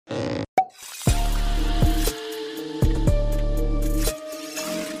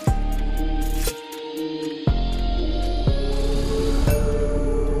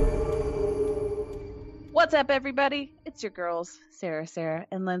What's up, everybody? It's your girls, Sarah,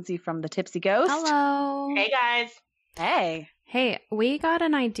 and Lindsay from the Tipsy Ghost. Hello. Hey, guys. Hey. Hey, we got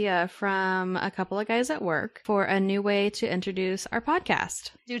an idea from a couple of guys at work for a new way to introduce our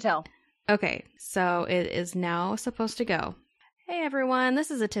podcast. Do tell. Okay, so it is now supposed to go. Hey, everyone.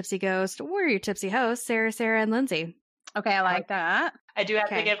 This is a Tipsy Ghost. We're your tipsy hosts, Sarah, and Lindsay. Okay, I like that. I do have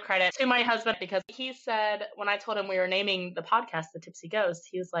to give credit to my husband because he said when I told him we were naming the podcast The Tipsy Ghost,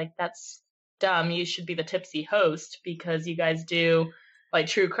 he was like, that's dumb. You should be the Tipsy Host because you guys do like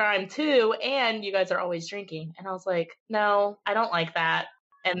true crime too, and you guys are always drinking. And I was like, no, I don't like that.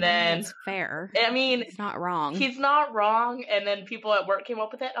 And then It's fair. I mean, It's not wrong. He's not wrong. And then people at work came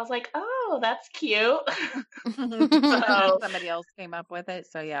up with it. I was like, oh, that's cute. So, somebody else came up with it.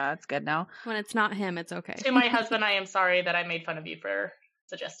 So yeah, it's good now. When it's not him, it's okay. To my husband, I am sorry that I made fun of you for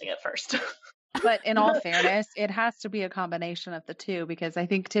suggesting it first. But in all fairness, it has to be a combination of the two because I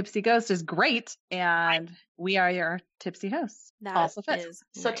think Tipsy Ghost is great and we are your tipsy hosts. That also fits. is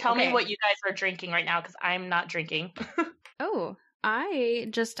So right. tell me Okay. what you guys are drinking right now because I'm not drinking. Oh, I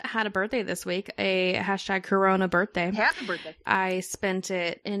just had a birthday this week, a hashtag Corona birthday. Happy birthday. I spent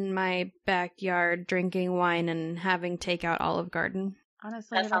it in my backyard drinking wine and having takeout Olive Garden.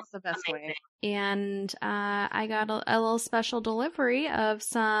 Honestly, That that's sounds the best way. amazing. And I got a little special delivery of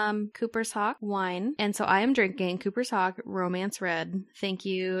some Cooper's Hawk wine. And so I am drinking Cooper's Hawk Romance Red. Thank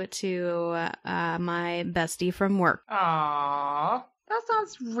you to my bestie from work. Aww. That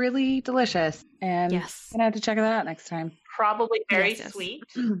sounds really delicious. And Yes. I'm going to have to check that out next time. Probably very Yes. sweet,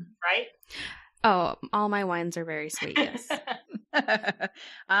 right? Oh, all my wines are very sweet, yes.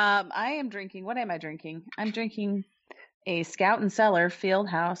 I am drinking. What am I drinking? I'm drinking a Scout and Cellar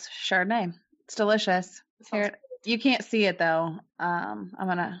Fieldhouse Chardonnay. It's delicious. Sounds Here, you can't see it though. I'm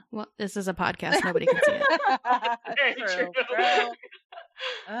gonna. Well, this is a podcast. Nobody can see it. Very True.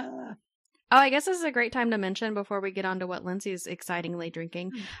 Oh, I guess this is a great time to mention before we get on to what Lindsay's excitingly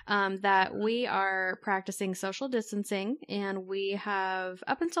drinking, that we are practicing social distancing, and we have,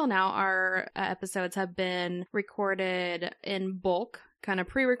 up until now, our episodes have been recorded in bulk, kind of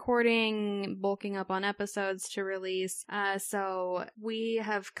pre-recording, bulking up on episodes to release. So we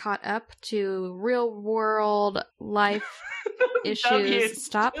have caught up to real-world life issues. W's.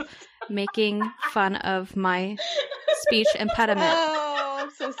 Stop making fun of my speech impediment. Oh, I'm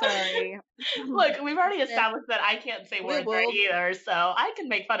so sorry. Look, we've already established that I can't say words will. right either, so I can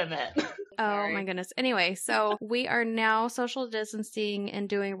make fun of it. Oh Sorry. my goodness. Anyway, so we are now social distancing and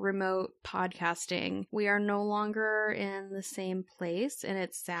doing remote podcasting. We are no longer in the same place, and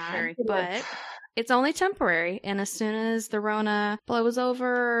it's sad, Very but it's only temporary. And as soon as the Rona blows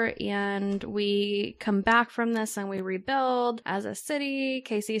over and we come back from this and we rebuild as a city,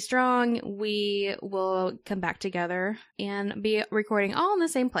 KC Strong, we will come back together and be recording all in the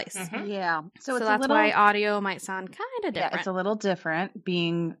same place. Mhm. Yeah. So it's that's a little. why audio might sound kind of Yeah, different. it's a little different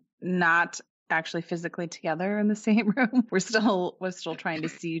being not actually physically together in the same room. We're still trying to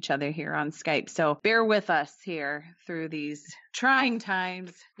see each other here on Skype. So bear with us here through these trying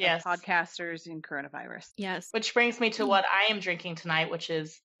times Yes. of podcasters and coronavirus. Yes. Which brings me to what I am drinking tonight, which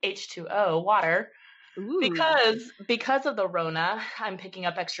is H2O, water. Ooh. Because of the Rona, I'm picking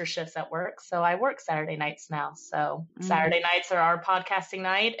up extra shifts at work. So I work Saturday nights now. So Saturday nights are our podcasting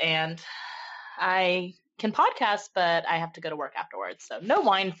night, and I can podcast, but I have to go to work afterwards. So no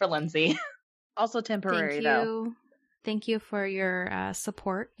wine for Lindsay. Also temporary Thank though. you. Thank you for your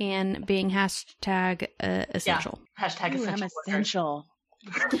support and being hashtag essential. Hashtag Ooh, essential. I'm workers. essential.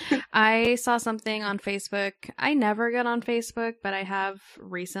 I saw something on Facebook. I never get on Facebook, but I have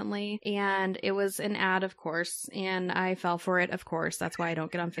recently. And it was an ad, of course. And I fell for it, of course. That's why I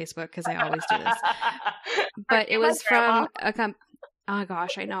don't get on Facebook, because I always do this. But it was from a oh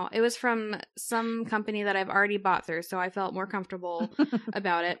gosh, I know. It was from some company that I've already bought through, so I felt more comfortable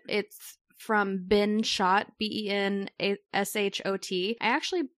about it. It's from Ben Shot, BenShot. I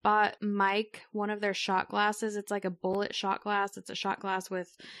actually bought Mike one of their shot glasses. It's like a bullet shot glass. It's a shot glass with,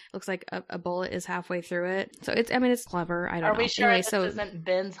 looks like a bullet is halfway through it. So it's clever. I don't know. Are we sure Anyway, this isn't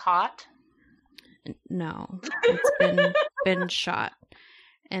Ben's hot? No, it's been Ben Shot.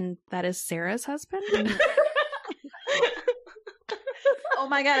 And that is Sarah's husband? Oh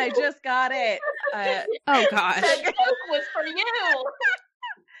my god, I just got it. Oh gosh. That joke was for you.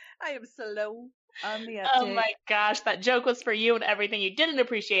 I am slow on the uptake. Oh my gosh, that joke was for you and everything. You didn't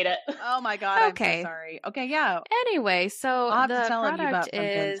appreciate it. Oh my god, Okay. I'm so sorry. Okay, yeah. Anyway, so I'll have the to tell him you bought product from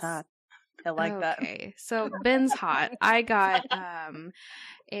Ben's is Hot. He'll like that. Okay, so Ben's hot. I got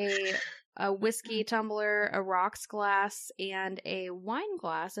a a whiskey tumbler, a rocks glass, and a wine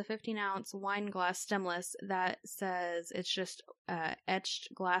glass, a 15-ounce wine glass stemless that says it's just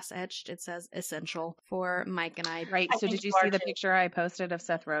glass etched. It says essential for Mike and I. Right. So did you see the picture I posted of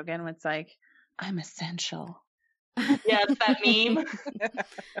Seth Rogen? It's like, I'm essential. Yeah, it's that meme.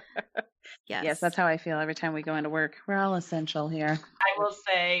 Yes, that's how I feel every time we go into work. We're all essential here. I will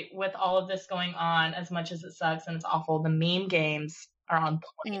say, with all of this going on, as much as it sucks and it's awful, the meme games are on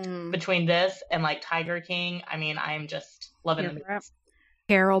point. Between this and like Tiger King, I mean, I'm just loving the memes.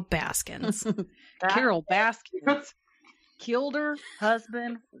 Carol Baskins. Carol Baskins killed her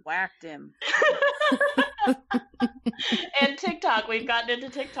husband, whacked him. And TikTok, we've gotten into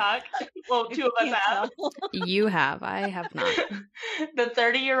TikTok. Well, two of us have. You have. I have not. The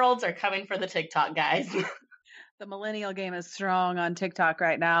 30-year-olds are coming for the TikTok, guys. The millennial game is strong on TikTok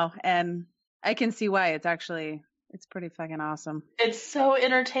right now, and I can see why. It's pretty fucking awesome. It's so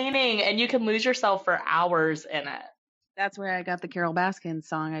entertaining, and you can lose yourself for hours in it. That's where I got the Carol Baskins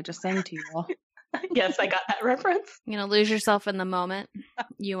song I just sang to you all. Yes, I got that reference. Lose yourself in the moment.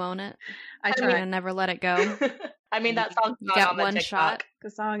 You own it. I try to never let it go. I mean, that song's not got on the one TikTok. shot.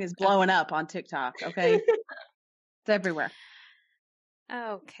 The song is blowing up on TikTok, okay? It's everywhere.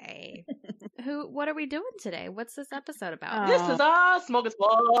 Okay. What are we doing today? What's this episode about? This is our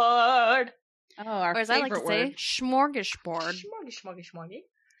smorgasbord. Oh, our or as I like to say, smorgasbord. Smorgy.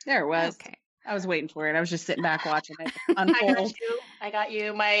 There it was. Okay. I was waiting for it. I was just sitting back watching it I unfold. got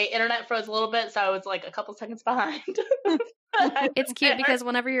you. My internet froze a little bit, so I was like a couple seconds behind. It's cute because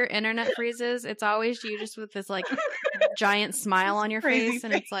whenever your internet freezes, it's always you just with this like giant smile on your face,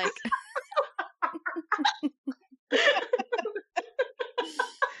 and it's like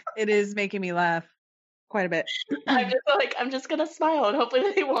it is making me laugh quite a bit. I'm just gonna smile and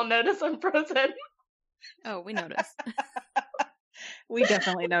hopefully they won't notice I'm frozen. Oh, we noticed. We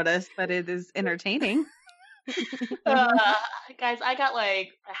definitely noticed, but it is entertaining. Guys, I got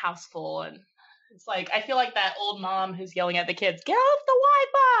like a house full, and it's like I feel like that old mom who's yelling at the kids, "Get off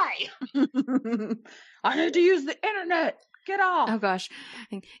the Wi-Fi!" I need to use the internet. Get off! Oh gosh,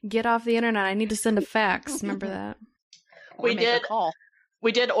 get off the internet. I need to send a fax. Remember that? We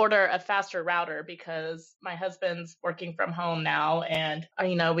did order a faster router because my husband's working from home now, and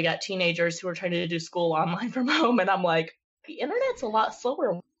we got teenagers who are trying to do school online from home, and I'm like, the internet's a lot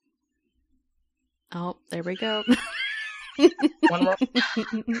slower. Oh, there we go. One more.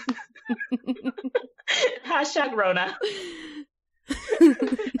 Hashtag Rona. I'm so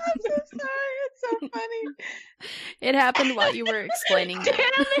sorry. It's so funny. It happened while you were explaining that.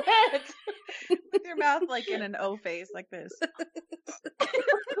 Damn it! With your mouth like in an O face like this. All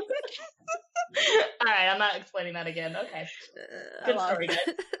right, I'm not explaining that again. Okay. Good story, guys.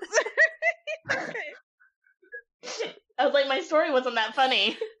 Okay. I was like, my story wasn't that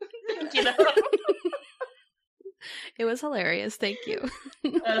funny. It was hilarious. Thank you.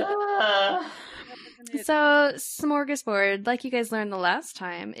 So, smorgasbord, like you guys learned the last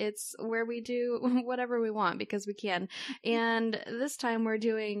time, it's where we do whatever we want because we can. And this time we're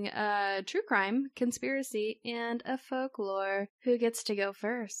doing a true crime, conspiracy, and a folklore. Who gets to go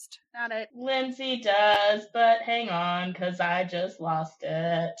first? Not it. Lindsay does, but hang on, because I just lost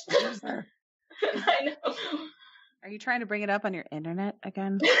it. I know. Are you trying to bring it up on your internet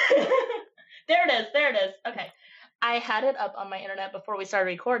again? There it is. Okay. I had it up on my internet before we started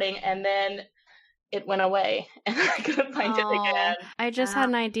recording, and then it went away, and I couldn't find it again. I just had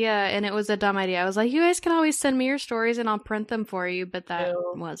an idea, and it was a dumb idea. I was like, you guys can always send me your stories, and I'll print them for you, but that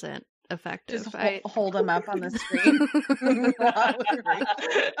wasn't effective. Just hold them up on the screen.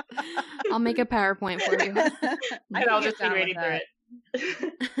 I'll make a PowerPoint for you. And I'll just be reading through it.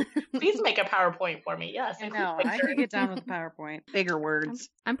 Please make a PowerPoint for me. Yes, I know. I can get down with the PowerPoint. Bigger words.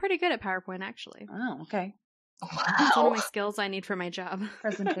 I'm pretty good at PowerPoint, actually. Oh, okay. Wow. It's one of my skills I need for my job.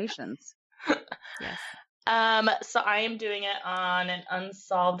 Presentations. Yes. So I am doing it on an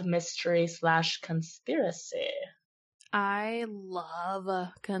unsolved mystery / conspiracy. I love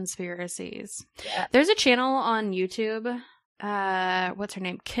conspiracies. Yeah. There's a channel on YouTube. What's her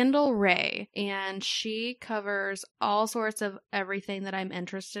name? Kendall Ray, and she covers all sorts of everything that I'm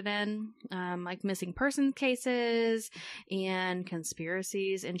interested in, like missing person cases and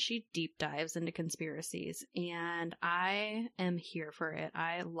conspiracies, and she deep dives into conspiracies, and I am here for it.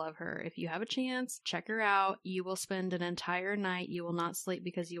 I love her. If you have a chance, check her out. You will spend an entire night. You will not sleep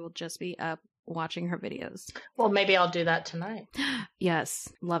because you will just be up watching her videos. Well, maybe I'll do that tonight.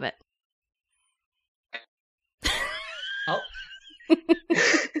 Yes, love it. Oh. Did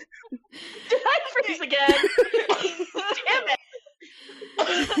I freeze again? Damn it.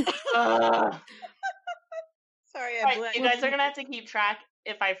 Sorry, Right, you guys are going to have to keep track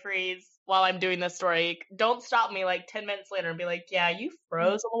if I freeze while I'm doing this story. Don't stop me like 10 minutes later and be like, yeah, you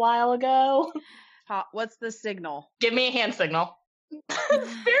froze a while ago. What's the signal? Give me a hand signal.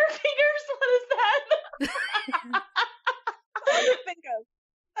 Spirit fingers? What is that? Fingers.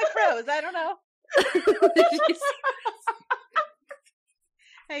 I froze. I don't know.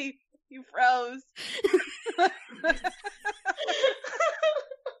 Hey, you froze.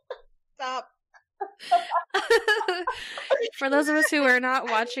 Stop. For those of us who are not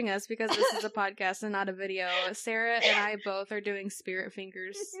watching us, because this is a podcast and not a video, Sarah and I both are doing spirit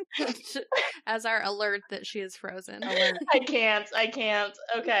fingers as our alert that she is frozen. Alert. I can't.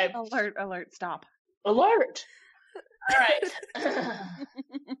 Okay. Alert, stop. Alert. All right.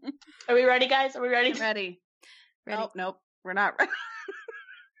 Are we ready, guys? Are we ready? Ready. Ready? Nope. We're not ready.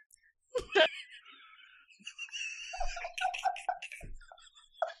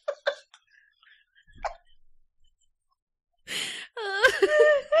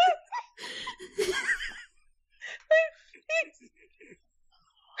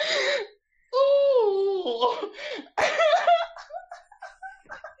 Ooh.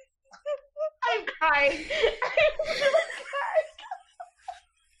 I'm crying.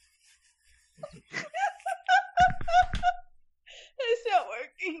 It's not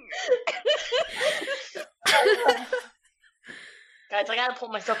working. Guys, I gotta pull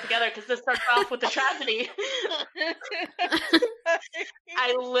myself together because this starts off with a tragedy.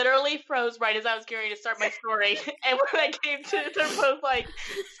 I literally froze right as I was getting ready to start my story, and when I came to both like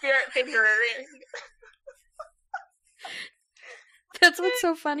spirit finger. That's what's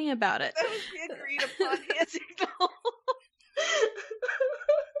so funny about it. That was the agreed upon hand signal.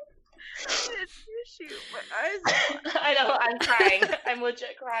 Shoot, my eyes. I know, I'm crying. I'm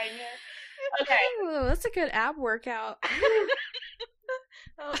legit crying here. Okay. Ooh, that's a good ab workout.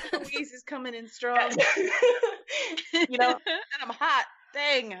 Oh, Louise is coming in strong. You know, and I'm hot.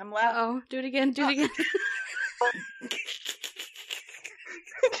 Dang, I'm loud. Oh, do it again. Do it again.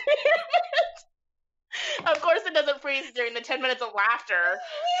 Of course it doesn't freeze during the 10 minutes of laughter.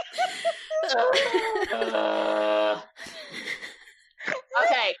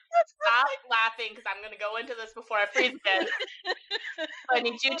 Okay, stop laughing because I'm going to go into this before I freeze again. I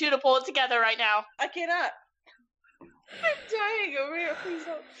need you two to pull it together right now. I cannot. I'm dying over here. Please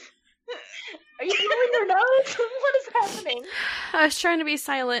don't. Are you blowing your nose? What is happening? I was trying to be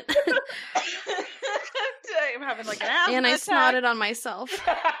silent. I'm dying. I'm having like an asthma And I attack. snotted on myself.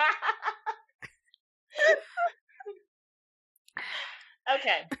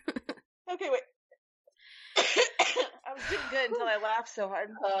 Okay. Okay, wait. I was doing good until I laughed so hard.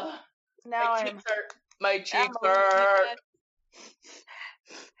 Now my cheeks hurt.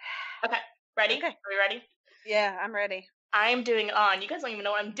 Okay, ready? Okay. Are we ready? Yeah, I'm ready. I'm doing it on. You guys don't even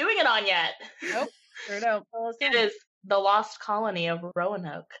know what I'm doing it on yet. Nope. Sure don't. It is the Lost Colony of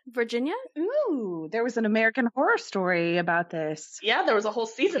Roanoke. Virginia? Ooh, there was an American Horror Story about this. Yeah, there was a whole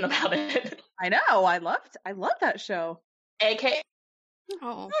season about it. I know. I loved that show. AKA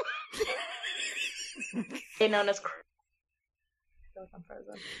Oh. known as I'm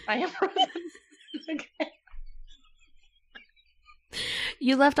frozen. I am frozen. Okay.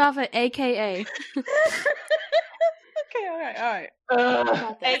 You left off at AKA. Okay, all right.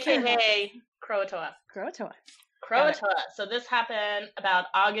 AKA Croatoa. Croatoa. So this happened about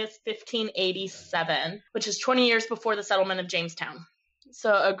August 1587, which is 20 years before the settlement of Jamestown.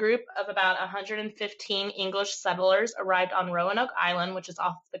 So a group of about 115 English settlers arrived on Roanoke Island, which is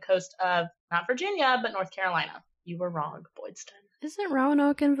off the coast of not Virginia, but North Carolina. You were wrong, Boydston. Isn't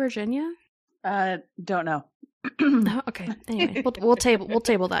Roanoke in Virginia? Don't know. Oh, okay. Anyway, we'll table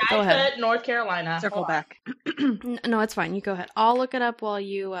that. Go I ahead. put North Carolina. Circle back. No, it's fine. You go ahead. I'll look it up while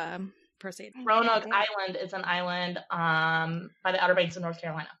you proceed. Roanoke Island is an island by the Outer Banks of North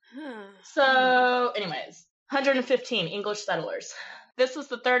Carolina. So, anyways, 115 English settlers. This was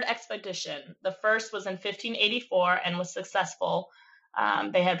the third expedition. The first was in 1584 and was successful.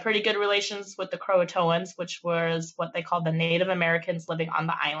 They had pretty good relations with the Croatoans, which was what they called the Native Americans living on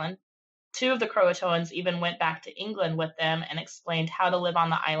the island. Two of the Croatoans even went back to England with them and explained how to live on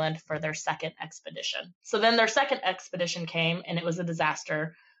the island for their second expedition. So then their second expedition came, and it was a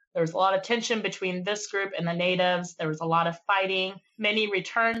disaster. There was a lot of tension between this group and the natives. There was a lot of fighting. Many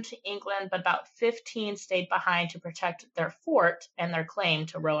returned to England, but about 15 stayed behind to protect their fort and their claim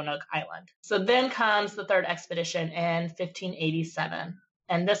to Roanoke Island. So then comes the third expedition in 1587.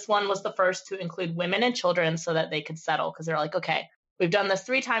 And this one was the first to include women and children so that they could settle, because they're like, okay, we've done this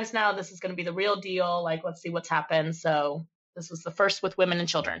 3 times now. This is going to be the real deal. Like, let's see what's happened. So this was the first with women and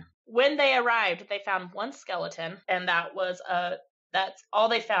children. When they arrived, they found one skeleton, and that's all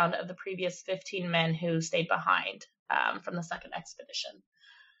they found of the previous 15 men who stayed behind from the second expedition.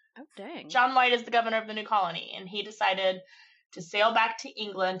 Oh, dang. John White is the governor of the new colony, and he decided to sail back to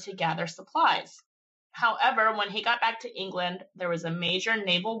England to gather supplies. However, when he got back to England, there was a major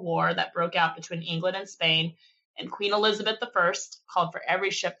naval war that broke out between England and Spain, and Queen Elizabeth I called for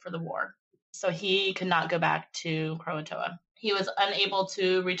every ship for the war. So he could not go back to Croatoa. He was unable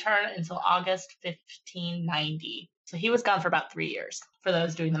to return until August 1590. So he was gone for about 3 years, for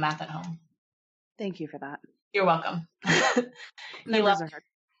those doing the math at home. Thank you for that. You're welcome. Numbers are hard.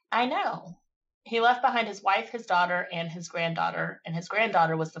 I know. He left behind his wife, his daughter, and his granddaughter. And his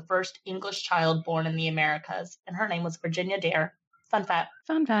granddaughter was the first English child born in the Americas, and her name was Virginia Dare. Fun fact.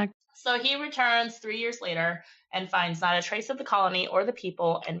 Fun fact. So he returns 3 years later and finds not a trace of the colony or the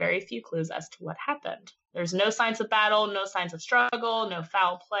people, and very few clues as to what happened. There's no signs of battle, no signs of struggle, no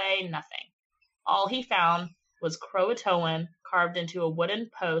foul play, nothing. All he found was Croatoan carved into a wooden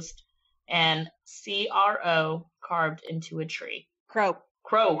post and CRO carved into a tree. Crow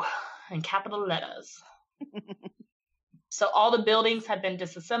In capital letters. So all the buildings had been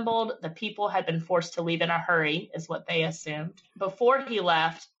disassembled. The people had been forced to leave in a hurry, is what they assumed. Before he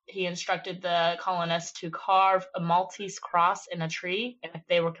left, he instructed the colonists to carve a Maltese cross in a tree if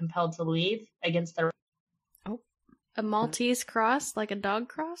they were compelled to leave against their... Oh, a Maltese cross? Like a dog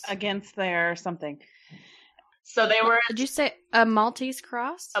cross? against their something. So they were... Did you say a Maltese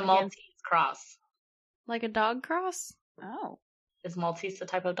cross? A Maltese cross. Like a dog cross? Oh, Is Maltese the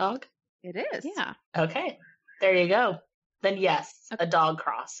type of dog? it is. Yeah. Okay, there you go. Then yes, a dog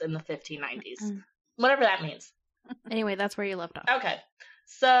cross in the 1590s. Whatever that means. Anyway, that's where you left off. Okay,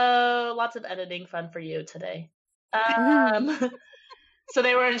 so lots of editing fun for you today. So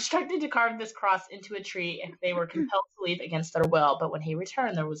they were instructed to carve this cross into a tree if they were compelled to leave against their will, but when he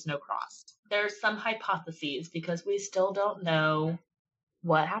returned, there was no cross. There's some hypotheses because we still don't know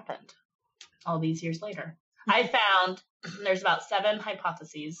what happened all these years later. I found there's about 7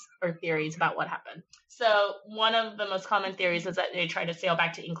 hypotheses or theories about what happened. So one of the most common theories is that they tried to sail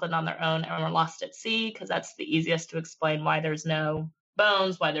back to England on their own and were lost at sea, because that's the easiest to explain why there's no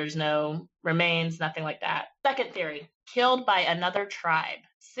bones, why there's no remains, nothing like that. Second theory, killed by another tribe.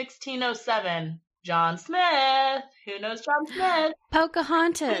 1607, John Smith. Who knows John Smith?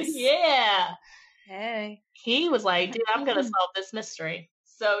 Pocahontas. Yeah. Hey. He was like, dude, I'm going to solve this mystery.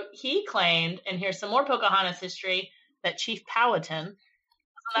 So he claimed, and here's some more Pocahontas history, that Chief Powhatan, wasn't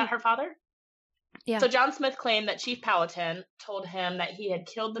that her father? Yeah. So John Smith claimed that Chief Powhatan told him that he had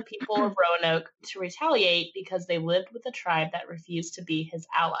killed the people of Roanoke to retaliate because they lived with a tribe that refused to be his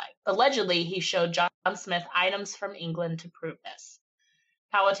ally. Allegedly, he showed John Smith items from England to prove this.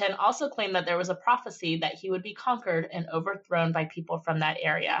 Powhatan also claimed that there was a prophecy that he would be conquered and overthrown by people from that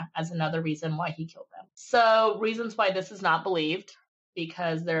area as another reason why he killed them. So reasons why this is not believed,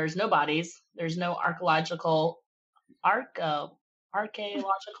 because there's no bodies, there's no archaeological. I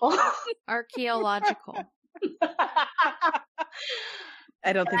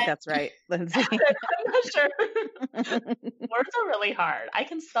don't think that's right, Lindsay. I'm not sure. Words are really hard. I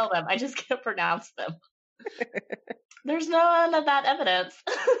can spell them. I just can't pronounce them. There's none of that evidence.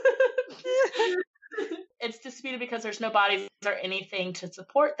 It's disputed because there's no bodies or anything to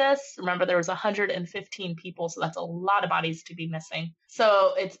support this. Remember, there was 115 people, so that's a lot of bodies to be missing.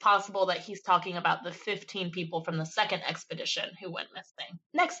 So it's possible that he's talking about the 15 people from the second expedition who went missing.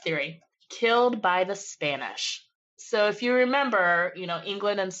 Next theory, killed by the Spanish. So if you remember,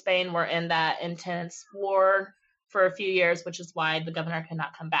 England and Spain were in that intense war for a few years, which is why the governor could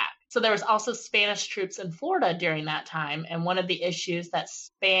not come back. So there was also Spanish troops in Florida during that time, and one of the issues that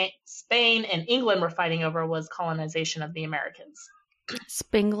Spain and England were fighting over was colonization of the Americans.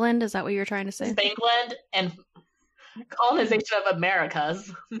 Spengland, is that what you were trying to say? Spengland and colonization of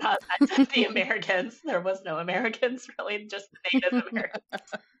Americas, not the Americans. There was no Americans, really, just Native Americans.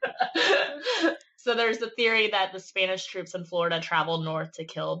 So there's the theory that the Spanish troops in Florida traveled north to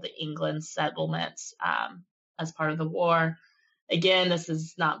kill the England settlements as part of the war. Again, this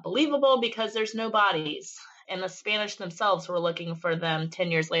is not believable because there's no bodies, and the Spanish themselves were looking for them 10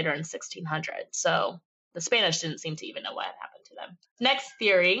 years later in 1600. So the Spanish didn't seem to even know what had happened to them. Next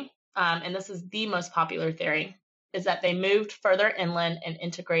theory, and this is the most popular theory, is that they moved further inland and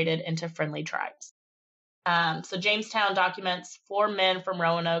integrated into friendly tribes. So Jamestown documents 4 men from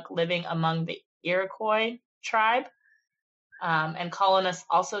Roanoke living among the Iroquois tribe. And colonists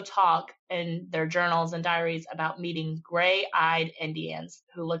also talk in their journals and diaries about meeting gray-eyed Indians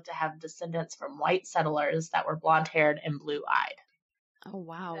who looked to have descendants from white settlers that were blonde-haired and blue-eyed. Oh,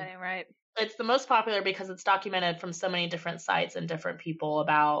 wow. That ain't right. It's the most popular because it's documented from so many different sites and different people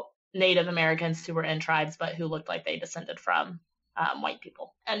about Native Americans who were in tribes but who looked like they descended from white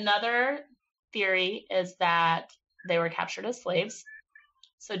people. Another theory is that they were captured as slaves.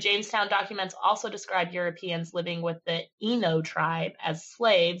 So Jamestown documents also describe Europeans living with the Eno tribe as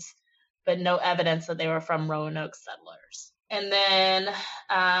slaves, but no evidence that they were from Roanoke settlers. And then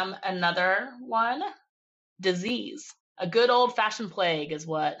another one, disease. A good old-fashioned plague is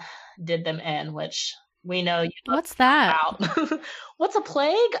what did them in, which we know. What's that? About. What's a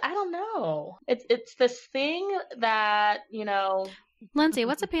plague? I don't know. It's this thing that, you know. Lindsay,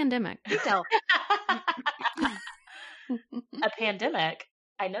 what's a pandemic? Tell. A pandemic.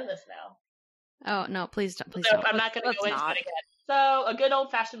 I know this now. Oh, no, please don't. Please So don't. I'm not going to go into not. it again. So a good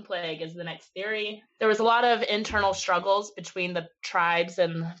old-fashioned plague is the next theory. There was a lot of internal struggles between the tribes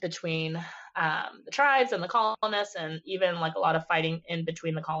and between the tribes and the colonists, and even like a lot of fighting in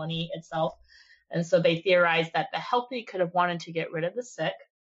between the colony itself. And so they theorized that the healthy could have wanted to get rid of the sick,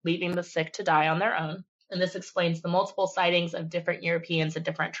 leaving the sick to die on their own. And this explains the multiple sightings of different Europeans and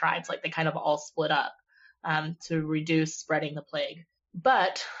different tribes, like they kind of all split up to reduce spreading the plague.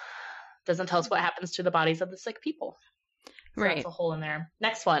 But doesn't tell us what happens to the bodies of the sick people. So Right. that's a hole in there.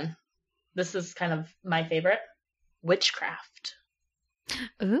 Next one. This is kind of my favorite. Witchcraft.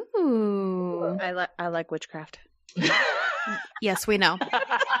 Ooh. I like witchcraft. Yes, we know.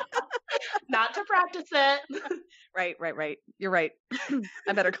 Not to practice it. Right. You're right.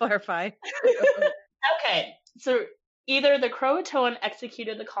 I better clarify. Okay, so either the Croatoan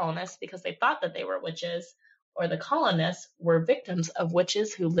executed the colonists because they thought that they were witches, or the colonists were victims of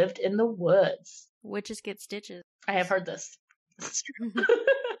witches who lived in the woods. Witches get stitches. I have heard this. This is true.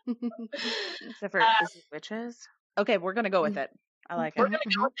 Except for this is witches. Okay, we're gonna go with it. I like We're it. going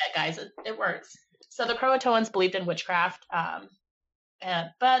to go with that, guys. It works. So the Croatoans believed in witchcraft,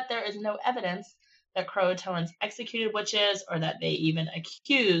 but there is no evidence that Croatoans executed witches or that they even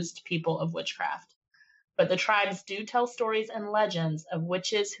accused people of witchcraft. But the tribes do tell stories and legends of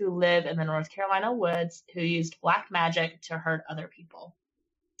witches who live in the North Carolina woods who used black magic to hurt other people.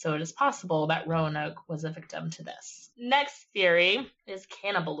 So it is possible that Roanoke was a victim to this. Next theory is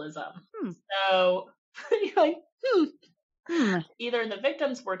cannibalism. So you're like, either the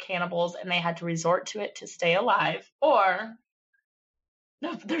victims were cannibals and they had to resort to it to stay alive, or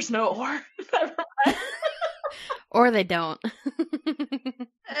no, there's no or. Never mind. Or they don't.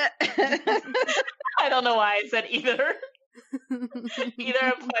 I don't know why I said either.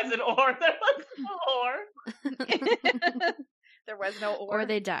 Either implies an or. There was no or. There was no or. Or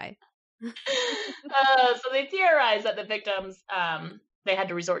they die. So they theorize that the victims, they had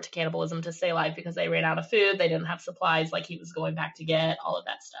to resort to cannibalism to stay alive because they ran out of food. They didn't have supplies like he was going back to get, all of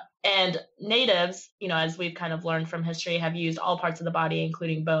that stuff. And natives, you know, as we've kind of learned from history, have used all parts of the body,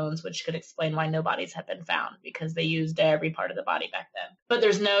 including bones, which could explain why no bodies have been found because they used every part of the body back then. But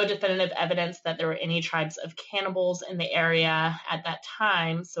there's no definitive evidence that there were any tribes of cannibals in the area at that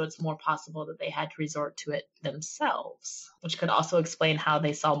time. So it's more possible that they had to resort to it themselves, which could also explain how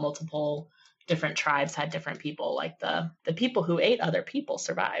they saw multiple different tribes had different people, like the people who ate other people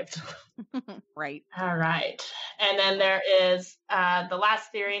survived. Right. All right. And then there is the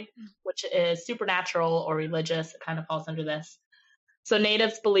last theory, which is supernatural or religious. It kind of falls under this. So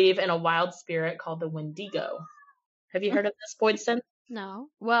natives believe in a wild spirit called the Wendigo. Have you heard of this, Boydston? No.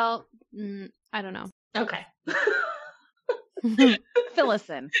 Well, I don't know. Okay. Fill us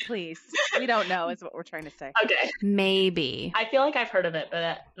in, please. We don't know is what we're trying to say. Okay. Maybe. I feel like I've heard of it,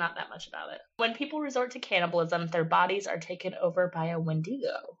 but not that much about it. When people resort to cannibalism, their bodies are taken over by a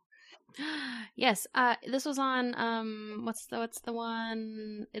Wendigo. Yes. This was on what's the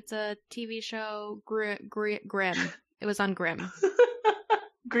one? It's a TV show. Grimm. It was on Grimm.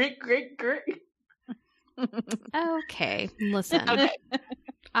 Greek. Okay. Listen. Okay.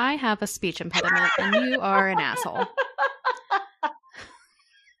 I have a speech impediment, and you are an asshole.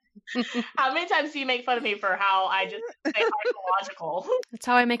 How many times do you make fun of me for how I just say archaeological? That's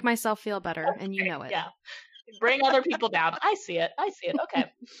how I make myself feel better, and you know it. Yeah. Bring other people down. I see it. Okay.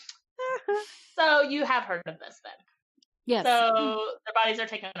 So you have heard of this then. Yes. So their bodies are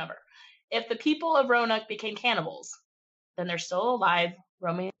taken over. If the people of Roanoke became cannibals, then they're still alive,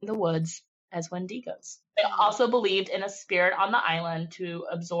 roaming the woods as Wendigos. They also believed in a spirit on the island to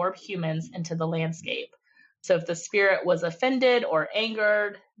absorb humans into the landscape. So if the spirit was offended or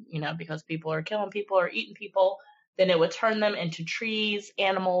angered, you know, because people are killing people or eating people, then it would turn them into trees,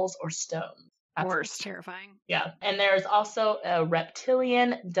 animals, or stones. That's Worse. Terrifying. Yeah. And there's also a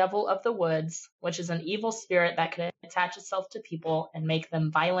reptilian devil of the woods, which is an evil spirit that can attach itself to people and make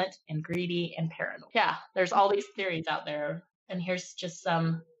them violent and greedy and paranoid. Yeah. There's all these theories out there. And here's just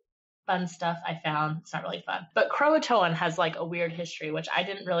some fun stuff I found. It's not really fun. But Croatoan has like a weird history, which I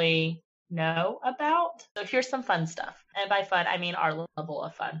didn't really know about. So here's some fun stuff. And by fun, I mean our level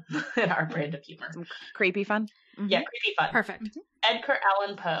of fun and our brand of humor. Some creepy fun. Yeah, creepy fun. Perfect. Edgar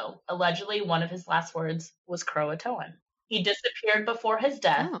Allan Poe, allegedly one of his last words was Croatoan. He disappeared before his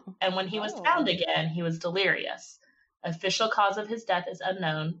death, and when he was found again, he was delirious. Official cause of his death is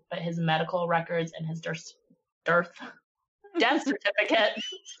unknown, but his medical records and his death certificate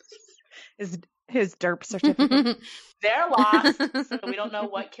his derp certificate. They're lost, so we don't know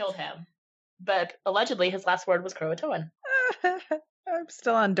what killed him. But allegedly, his last word was Croatoan. I'm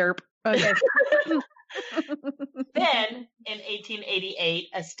still on derp. Okay. Then, in 1888,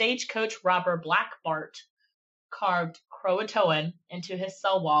 a stagecoach robber, Black Bart, carved Croatoan into his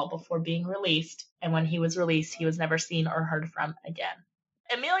cell wall before being released, and when he was released, he was never seen or heard from again.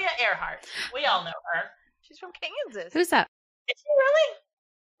 Amelia Earhart. We all know her. She's from Kansas. Who's that? Is she really?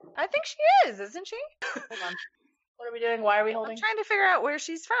 I think she is, isn't she? Hold on. What are we doing? Why are we holding? I'm trying to figure out where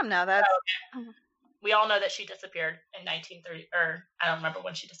she's from now. That's okay. We all know that she disappeared in 1930, or I don't remember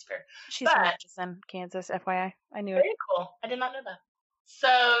when she disappeared. She's from Atchison, Kansas, FYI. I knew it. Very cool. I did not know that.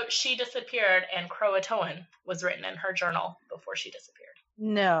 So she disappeared, and Croatoan was written in her journal before she disappeared.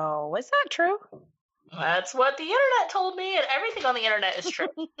 No, is that true? That's what the internet told me, and everything on the internet is true.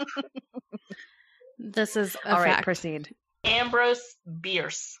 This is a all right. fact. Proceed. Ambrose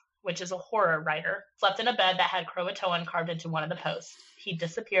Bierce, which is a horror writer, slept in a bed that had Croatoan carved into one of the posts. He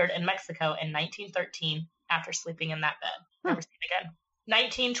disappeared in Mexico in 1913 after sleeping in that bed. Never seen again.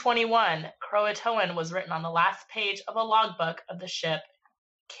 1921, Croatoan was written on the last page of a logbook of the ship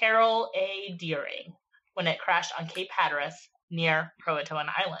Carol A. Deering when it crashed on Cape Hatteras near Croatoan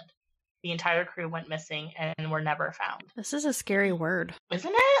Island. The entire crew went missing and were never found. This is a scary word.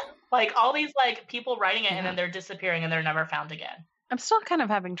 Isn't it? Like all these like people writing it and then they're disappearing and they're never found again. I'm still kind of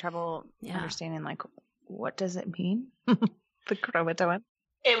having trouble understanding, like, what does it mean? The Croatoan?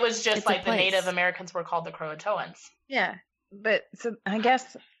 It was just It's like a the place. Native Americans were called the Croatoans. Yeah, but so I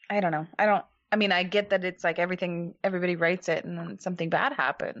guess, I don't know. I mean, I get that it's like everybody writes it and then something bad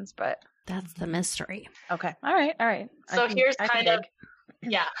happens, but. That's the mystery. Okay. All right. So here's kind of,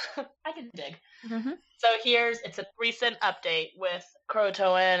 yeah, I can dig. Mm-hmm. So it's a recent update with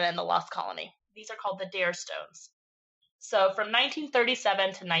Croatoan and the Lost Colony. These are called the Dare Stones. So from 1937 to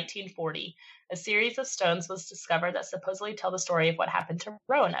 1940, a series of stones was discovered that supposedly tell the story of what happened to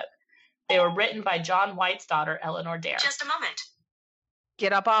Roanoke. They were written by John White's daughter, Eleanor Dare. Just a moment.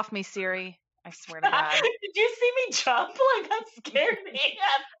 Get up off me, Siri. I swear to God. Did you see me jump? Like, that scared me.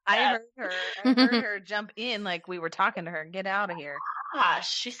 I heard her jump in like we were talking to her. Get out of here. Gosh,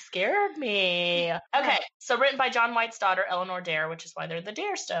 she scared me. Okay, so written by John White's daughter, Eleanor Dare, which is why they're the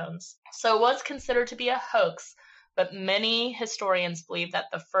Dare Stones. So it was considered to be a hoax, but many historians believe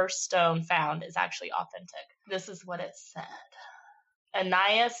that the first stone found is actually authentic. This is what it said.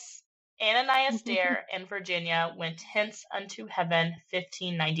 Ananias Dare in Virginia went hence unto heaven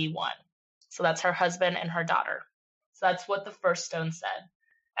 1591. So that's her husband and her daughter. So that's what the first stone said.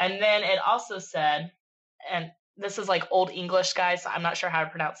 And then it also said, and this is like Old English, guys, so I'm not sure how to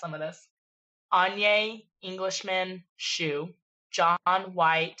pronounce some of this. Anye, Englishman, Shoe, John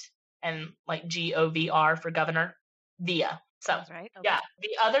White, and like Govr for governor, Via. So, right. Okay. yeah.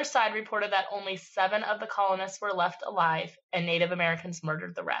 The other side reported that only 7 of the colonists were left alive and Native Americans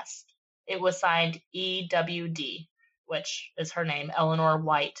murdered the rest. It was signed EWD, which is her name, Eleanor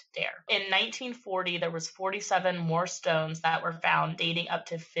White Dare. In 1940, there was 47 more stones that were found dating up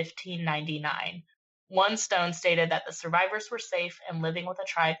to 1599. One stone stated that the survivors were safe and living with a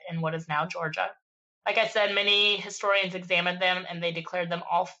tribe in what is now Georgia. Like I said, many historians examined them and they declared them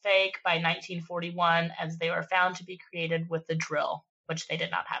all fake by 1941 as they were found to be created with the drill, which they did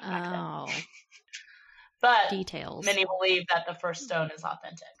not have back then. But Details. Many believe that the first stone is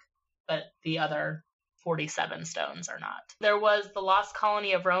authentic, but the other 47 stones are not. There was the Lost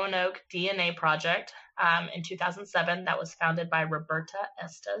Colony of Roanoke DNA Project in 2007 that was founded by Roberta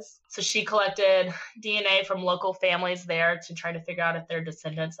Estes. So she collected DNA from local families there to try to figure out if they're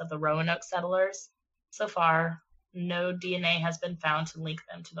descendants of the Roanoke settlers. So far, no DNA has been found to link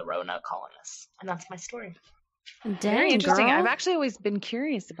them to the Roanoke colonists. And that's my story. Dang, Very interesting. girl. I've actually always been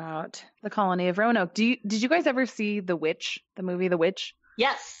curious about the colony of Roanoke. Did you guys ever see The Witch, the movie The Witch?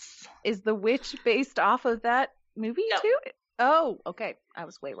 Yes. Is The Witch based off of that movie No. too? Oh, okay. I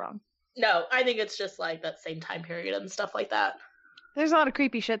was way wrong. No, I think it's just like that same time period and stuff like that. There's a lot of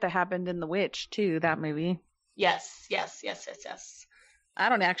creepy shit that happened in The Witch too, that movie. Yes. I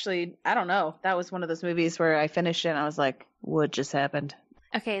don't know. That was one of those movies where I finished it and I was like, what just happened?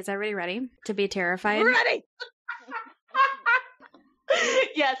 Okay, is everybody ready to be terrified? Ready!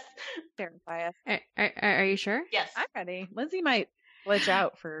 Yes. Terrify us. Are you sure? Yes. I'm ready. Lindsay might glitch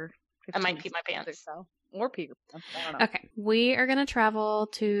out for I might 15 pee my seconds pants. or so. Or pee your pants. I don't know. Okay, we are going to travel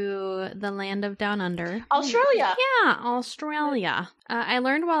to the land of Down Under. Australia. Yeah, Australia. I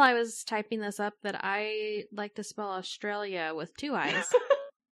learned while I was typing this up that I like to spell Australia with 2 I's.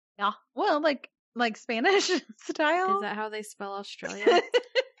 Yeah. Well, like Spanish style. Is that how they spell Australia?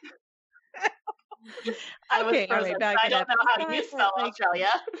 I was Okay, all frozen. right, back I it don't up. know how I you thought spell that, Australia.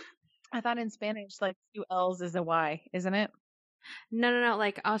 I thought in Spanish, 2 L's is a Y, isn't it? No, like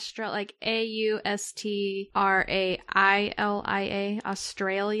like Australia,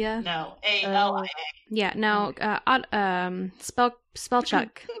 Australia. No, ALIA. Yeah, no, spell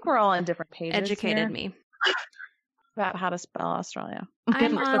check I think we're all on different pages. educated here me. about how to spell Australia.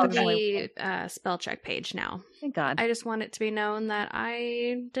 I'm So on there's only- the spell check page now. Thank God. I just want it to be known that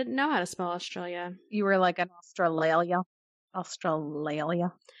I didn't know how to spell Australia. You were like an Australia.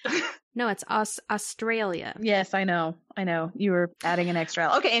 Australia. No, it's Australia. Yes, I know. You were adding an extra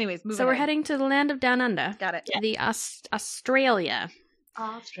L. Okay, anyways, moving So we're ahead. heading to the land of Down Under, Got it. the Australia,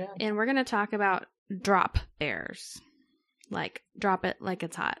 Australia. and we're going to talk about drop bears. Like, drop it like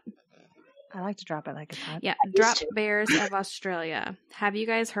it's hot. I like to drop it like it's hot. Yeah, used drop to. bears of Australia. Have you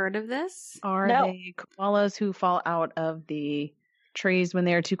guys heard of this? Are No. they koalas who fall out of the trees when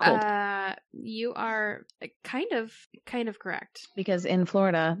they are too cold? You are kind of correct. Because in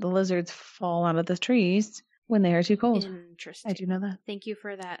Florida, the lizards fall out of the trees when they are too cold. Interesting. I do know that. Thank you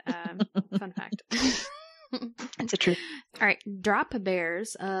for that fun fact. It's a truth. All right, drop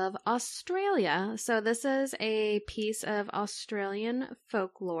bears of Australia. So this is a piece of Australian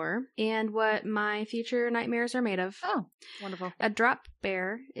folklore and what my future nightmares are made of. Oh, wonderful. A drop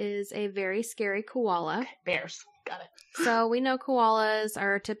bear is a very scary koala. Bears. Got it. So we know koalas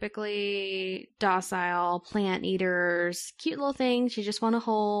are typically docile, plant eaters, cute little things you just want to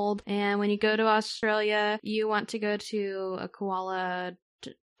hold. And when you go to Australia, you want to go to a koala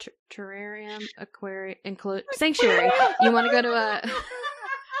terrarium, sanctuary. You want to go to a...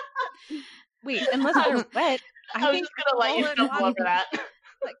 Wait, unless they're wet. I was think just gonna let you koalas stumble are over that.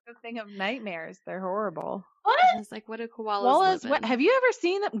 like the thing of nightmares. They're horrible. What? It's like, what do koalas Koalas, live wet. in? Have you ever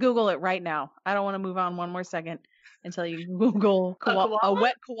seen them? Google it right now. I don't want to move on one more second until you Google a koala?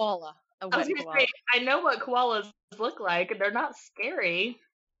 wet koala. A I wet was gonna koala. say, I know what koalas look like, and they're not scary.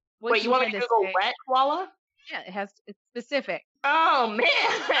 What Wait, you want me to trying Google say- wet koala? Yeah, it's specific. Oh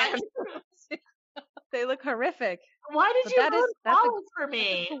man! They look horrific. Why did But you that ruin is- that's a- koalas for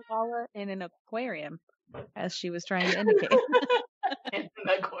me? A koala in an aquarium, as she was trying to indicate. In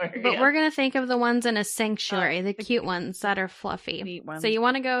an aquarium. But we're going to think of the ones in a sanctuary, the cute ones that are fluffy. Neat ones. So you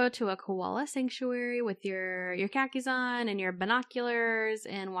want to go to a koala sanctuary with your khakis on and your binoculars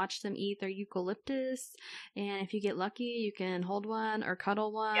and watch them eat their eucalyptus. And if you get lucky, you can hold one or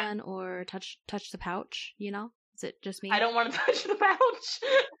cuddle one or touch the pouch, you know? Is it just me? I don't want to touch the pouch,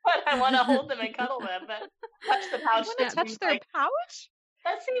 but I want to hold them and cuddle them. But touch the pouch. Want just to touch seems their like, pouch?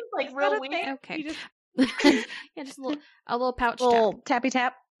 that seems like Is real that a weird. thing? Okay. You just Yeah, just a little pouch little tappy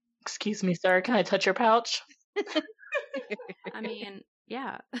tap. Excuse me, sir. Can I touch your pouch? tap. I mean,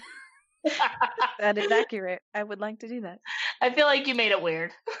 yeah. That is accurate. I would like to do that. I feel like you made it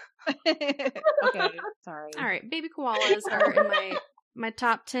weird. Okay, sorry. All right, baby koalas are in my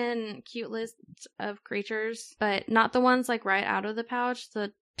top 10 cute list of creatures, but not the ones like right out of the pouch,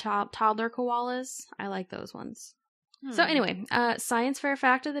 the toddler koalas. I like those ones. So anyway, science fair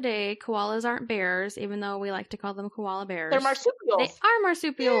fact of the day, koalas aren't bears, even though we like to call them koala bears. They're marsupials. They are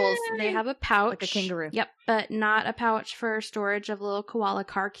marsupials. Yay! They have a pouch. Like a kangaroo. Yep, but not a pouch for storage of little koala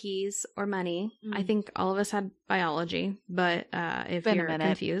car keys or money. I think all of us had biology, but if Been a you're minute.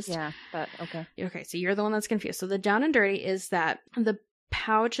 confused. Yeah, but okay. Okay, so you're the one that's confused. So the down and dirty is that the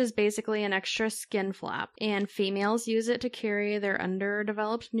pouch is basically an extra skin flap, and females use it to carry their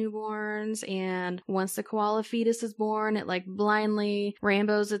underdeveloped newborns, and once the koala fetus is born, it like blindly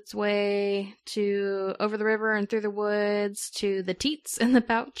rambos its way to over the river and through the woods to the teats in the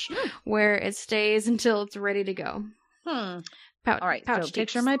pouch where it stays until it's ready to go. Pouch, All right, pouch so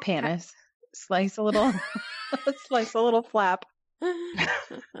picture teats. my penis. Slice a little flap.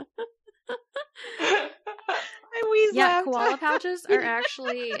 I wheeze Yeah, laughed. koala pouches are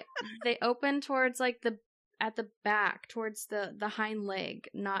actually they open towards like at the back towards the hind leg,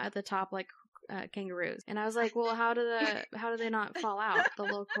 not at the top like kangaroos. And I was like, well, how do they not fall out, the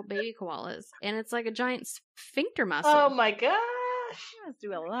little baby koalas? And it's like a giant sphincter muscle. Oh my gosh. You must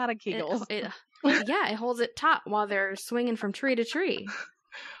do a lot of kegels. Yeah, it holds it taut while they're swinging from tree to tree.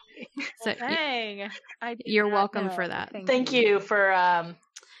 So Dang. I did you're not welcome know. for that. Thank you for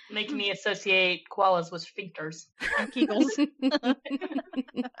making me associate koalas with sphincters. Kegels.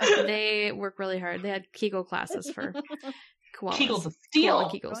 They work really hard. They had Kegel classes for Koalas. Kegels of Koala steel.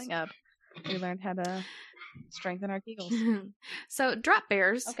 Kegels. Growing up, we learned how to strengthen our kegels. So drop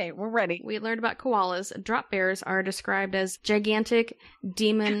bears. Okay, we're ready. We learned about koalas. Drop bears are described as gigantic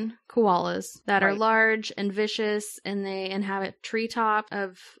demon koalas that are Right. large and vicious, and they inhabit treetop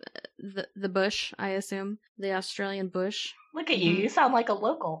of the bush, I assume. The Australian bush. Look at you. You sound like a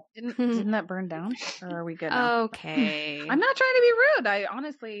local. Didn't that burn down? Or are we good now? Okay. I'm not trying to be rude. I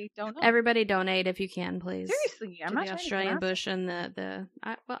honestly don't know. Everybody donate if you can, please. Seriously, I'm to not the trying Australian to be bush and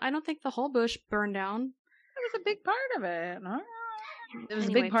I don't think the whole bush burned down. It was a big part of it. It was a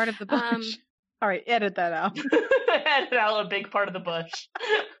Anyway, big part of the bush. All right, edit that out. Edit out a big part of the bush.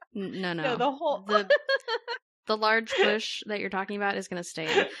 No. No, the whole. The large bush that you're talking about is going to stay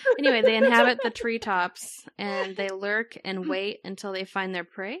in. Anyway, they inhabit the treetops and they lurk and wait until they find their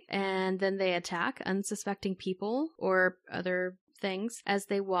prey, and then they attack unsuspecting people or other things as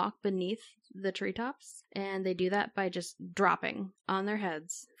they walk beneath the treetops, and they do that by just dropping on their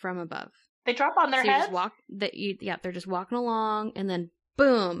heads from above. They drop on their So you heads? just walk. They're just walking along, and then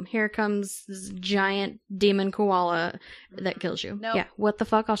boom! Here comes this giant demon koala that kills you. Nope. Yeah, what the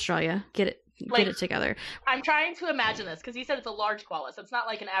fuck, Australia? Get it together. I'm trying to imagine this because you said it's a large koala, so it's not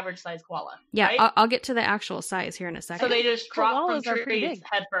like an average size koala. Yeah, right? I'll get to the actual size here in a second. So they just drop Koalas from are pretty trees big.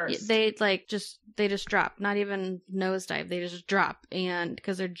 head first. They just drop, not even nosedive. They just drop, and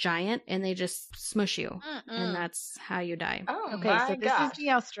because they're giant, and they just smush you, and that's how you die. Oh Okay, my so this gosh. is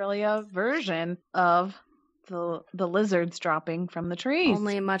the Australia version of the lizards dropping from the trees.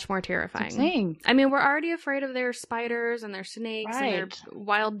 Only much more That's what I'm terrifying. saying. I mean, we're already afraid of their spiders and their snakes and their Right.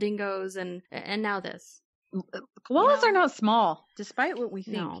 wild dingoes, and now this. Koalas No. are not small, despite what we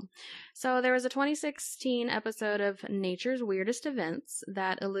think. No. So there was a 2016 episode of Nature's Weirdest Events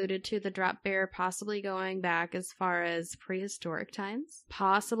that alluded to the drop bear possibly going back as far as prehistoric times,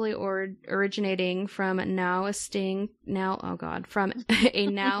 possibly originating from a now extinct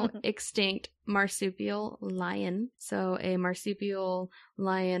marsupial lion. So a marsupial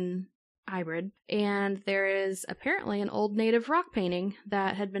lion hybrid. And there is apparently an old native rock painting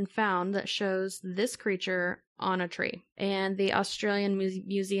that had been found that shows this creature on a tree. And the Australian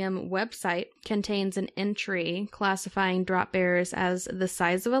Museum website contains an entry classifying drop bears as the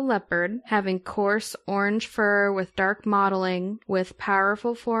size of a leopard, having coarse orange fur with dark mottling, with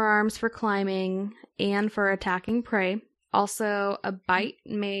powerful forearms for climbing and for attacking prey. Also, a bite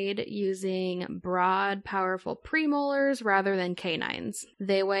made using broad, powerful premolars rather than canines.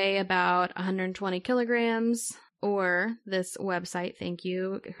 They weigh about 120 kilograms, or this website, thank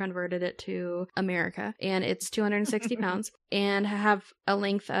you, converted it to America, and it's 260 pounds, and have a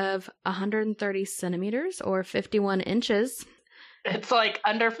length of 130 centimeters, or 51 inches. It's like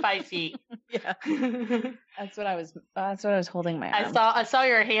under 5 feet. Yeah, that's what I was holding my arm. I saw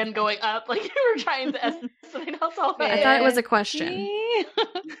your hand going up like you were trying to estimate how tall that I is. thought it was a question.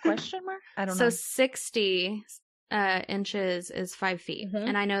 Question mark? I don't So know. 60 inches is 5 feet, Mhm.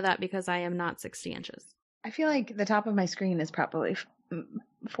 and I know that because I am not 60 inches. I feel like the top of my screen is probably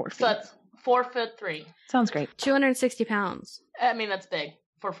 4 feet. So that's 4'3". Sounds great. 260 pounds. I mean, that's big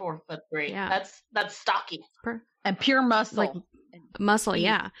for 4'3". Yeah. That's stocky. And pure muscle. Like muscle, Teeth.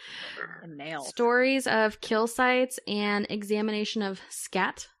 yeah. And nails. Stories of kill sites and examination of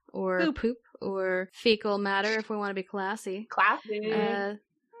scat or poop or fecal matter, if we want to be classy, Classy.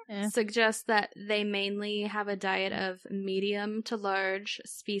 suggest that they mainly have a diet of medium to large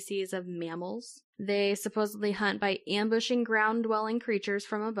species of mammals. They supposedly hunt by ambushing ground-dwelling creatures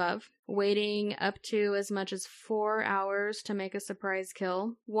from above, waiting up to as much as 4 hours to make a surprise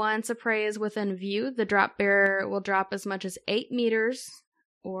kill. Once a prey is within view, the drop bear will drop as much as 8 meters,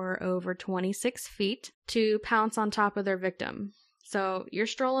 or over 26 feet, to pounce on top of their victim. So you're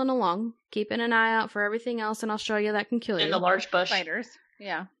strolling along, keeping an eye out for everything else in Australia that can kill you. In the large bush. Spiders.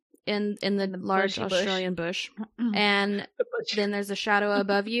 Yeah. in the large bushy bush. Australian bush. And then there's a shadow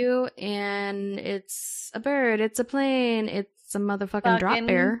above you, and it's a bird, it's a plane, it's a motherfucking drop Fucking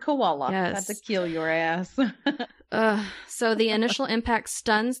bear. koala. Yes. That's a kill your ass. So the initial impact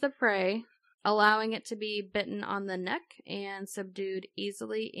stuns the prey, allowing it to be bitten on the neck and subdued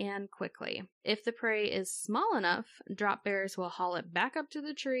easily and quickly. If the prey is small enough, drop bears will haul it back up to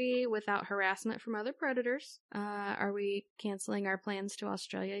the tree without harassment from other predators. Are we canceling our plans to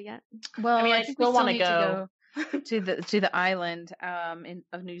Australia yet? Well, I mean, I think still we wanna need go. to the island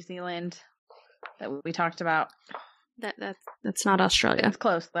of New Zealand that we talked about. That's not Australia. It's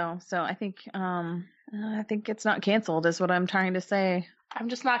close though, so I think it's not canceled. Is what I'm trying to say. I'm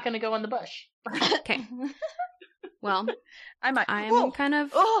just not going to go in the bush. Okay. Well, I might. I am Whoa! kind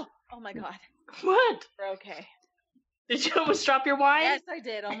of. Oh my god. What? We're okay. Did you almost drop your wine? Yes, I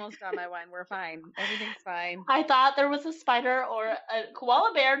did. Almost dropped my wine. We're fine. Everything's fine. I thought there was a spider or a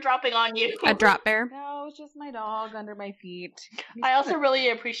koala bear dropping on you. A drop bear. No, it's just my dog under my feet. I also really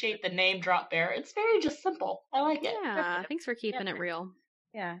appreciate the name Drop Bear. It's very just simple. I like it. Yeah, thanks for keeping it real.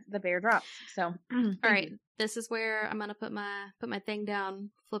 Yeah, the bear drops. So, all right, this is where I'm gonna put my thing down,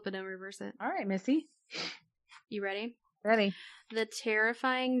 flip it and reverse it. All right, Missy. You ready? Ready. The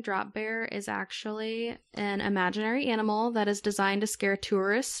terrifying drop bear is actually an imaginary animal that is designed to scare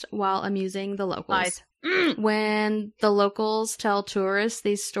tourists while amusing the locals. Lies. When the locals tell tourists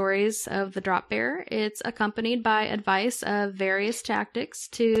these stories of the drop bear, it's accompanied by advice of various tactics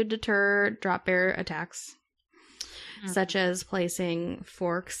to deter drop bear attacks. Such as placing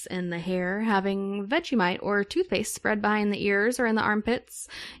forks in the hair, having Vegemite or toothpaste spread behind the ears or in the armpits,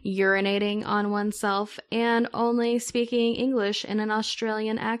 urinating on oneself, and only speaking English in an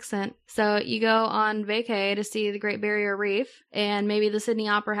Australian accent. So you go on vacay to see the Great Barrier Reef and maybe the Sydney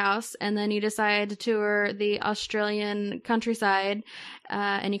Opera House, and then you decide to tour the Australian countryside,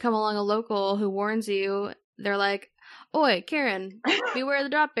 and you come along a local who warns you. They're like, "Oi, Karen, beware the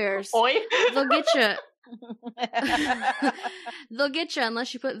drop bears. Oi. They'll get you." They'll get you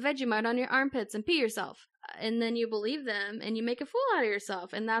unless you put Vegemite on your armpits and pee yourself. And then you believe them and you make a fool out of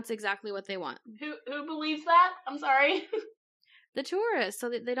yourself. And that's exactly what they want. Who believes that? I'm sorry. The tourists, so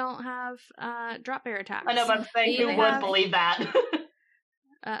that they don't have drop bear attacks. I know, but I'm saying who would believe that?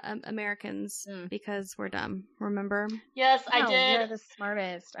 Americans, because we're dumb. Remember? Yes, I did. You're the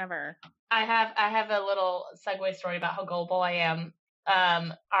smartest ever. I have a little segue story about how gullible I am.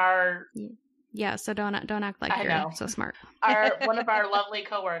 Yeah, so don't act like you're so smart. One of our lovely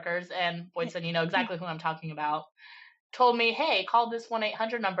coworkers, and Boydson, you know exactly who I'm talking about, told me, "Hey, call this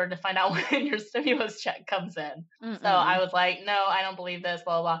 1-800 number to find out when your stimulus check comes in." So I was like, "No, I don't believe this,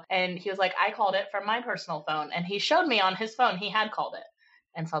 blah, blah, blah." And he was like, "I called it from my personal phone." And he showed me on his phone he had called it.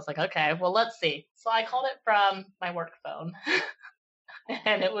 And so I was like, "Okay, well, let's see." So I called it from my work phone.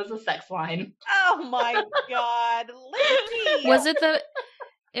 And it was a sex line. Oh my God, Lindsay! Was it the...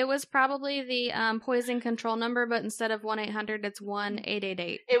 It was probably the poison control number, but instead of 1-800, it's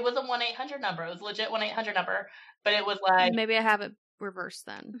 1-888. It was a 1-800 number. It was legit 1-800 number, but it was like... Maybe I have it reversed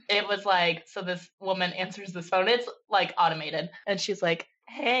then. It was like, so this woman answers this phone. It's like automated. And she's like,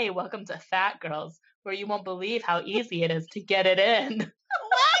 "Hey, welcome to Fat Girls, where you won't believe how easy it is to get it in." What?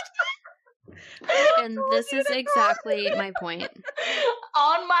 And this is exactly my point.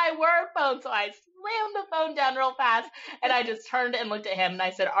 On my work phone. So I slammed the phone down real fast and I just turned and looked at him and I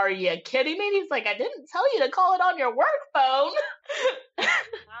said, "Are you kidding me?" And he's like, "I didn't tell you to call it on your work phone."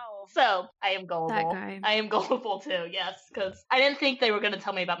 Wow. So I am gullible. That guy. I am gullible too, yes, because I didn't think they were going to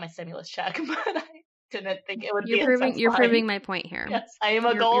tell me about my stimulus check, but I didn't think it would be. You're proving my point here. Yes, I am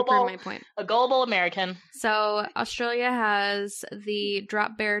a gullible. You're proving my point. A gullible American. So Australia has the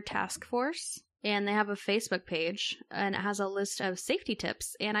Drop Bear Task Force. And they have a Facebook page, and it has a list of safety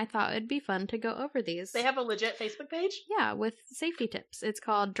tips, and I thought it'd be fun to go over these. They have a legit Facebook page? Yeah, with safety tips. It's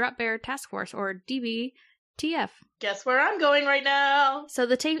called Drop Bear Task Force, or DBTF. Guess where I'm going right now? So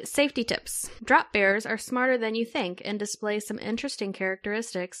the safety tips. Drop bears are smarter than you think and display some interesting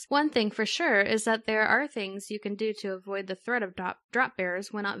characteristics. One thing for sure is that there are things you can do to avoid the threat of drop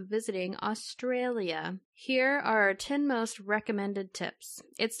bears when out visiting Australia. Here are our 10 most recommended tips.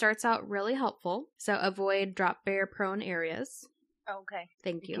 It starts out really helpful, so avoid drop bear prone areas. Okay.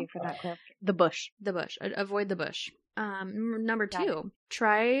 Thank you for that clarification. The bush. The bush. Avoid the bush. Number 2,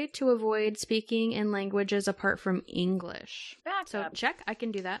 try to avoid speaking in languages apart from English. So check, I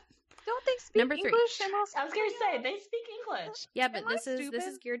can do that. Don't they speak Number 3. English in Australia? I was going to say they speak English. Yeah, but Am I this is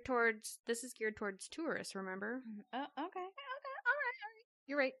stupid? geared towards tourists, remember? Okay.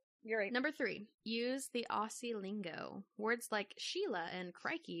 All right. You're right. Number 3, use the Aussie lingo. Words like Sheila and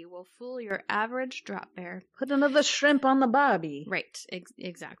crikey will fool your average drop bear. Put another shrimp on the barbie. Right,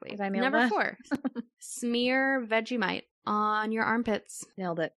 exactly. Did I nail Number that? 4, smear Vegemite on your armpits.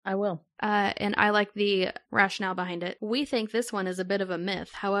 Nailed it. I will. And I like the rationale behind it. We think this one is a bit of a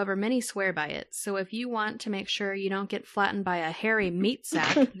myth. However, many swear by it. So if you want to make sure you don't get flattened by a hairy meat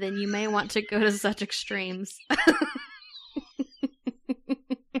sack, then you may want to go to such extremes.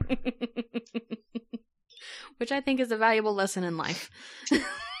 Which I think is a valuable lesson in life.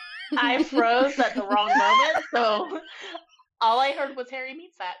 I froze at the wrong moment, so all I heard was hairy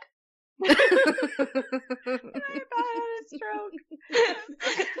meat sack.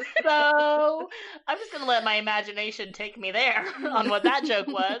 So I'm just gonna let my imagination take me there on what that joke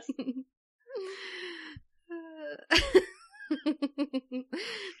was.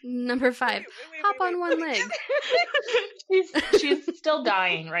 Number 5, hop on one leg. She's still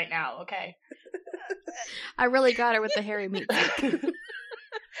dying right now. Okay. I really got her with the hairy meat sack. I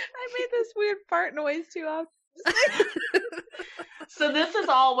made this weird fart noise too often. So this is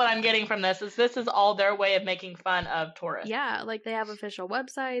all what I'm getting from this is all their way of making fun of tourists. Yeah, like they have official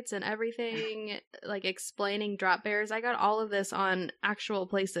websites and everything, like explaining drop bears. I got all of this on actual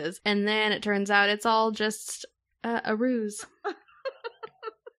places, and then it turns out it's all just a ruse. It's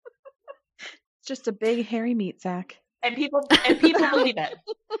just a big hairy meat sack. And people believe it.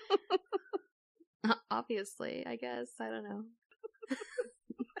 Obviously, I guess. I don't know.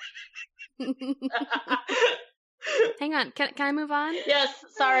 Hang on. Can I move on? Yes.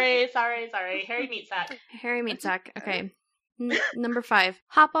 Sorry. Hairy meat sack. Hairy meat sack. Okay. Number 5.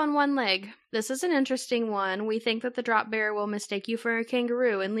 Hop on one leg. This is an interesting one. We think that the drop bear will mistake you for a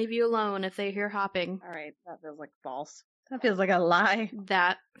kangaroo and leave you alone if they hear hopping. All right. That feels like false. That feels like a lie.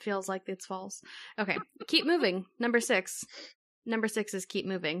 That feels like it's false. Okay. Keep moving. Number 6. Number 6 is keep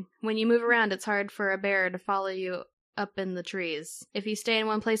moving. When you move around, it's hard for a bear to follow you up in the trees. If you stay in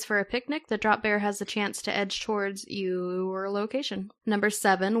one place for a picnic, the drop bear has the chance to edge towards your location. Number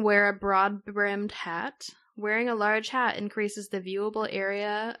 7, wear a broad-brimmed hat. Wearing a large hat increases the viewable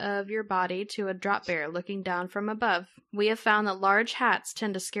area of your body to a drop bear looking down from above. We have found that large hats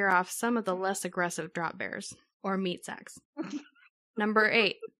tend to scare off some of the less aggressive drop bears, or meat sacks. Number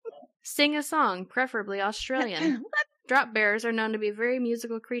 8, sing a song, preferably Australian. Drop bears are known to be very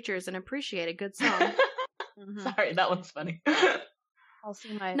musical creatures and appreciate a good song. Sorry, that one's funny. I'll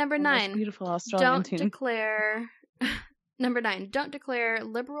see my Number 9, beautiful Australian tune. Number 9, don't declare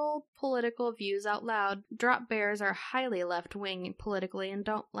liberal political views out loud. Drop bears are highly left-wing politically and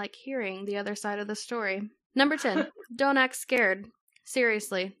don't like hearing the other side of the story. Number 10, don't act scared.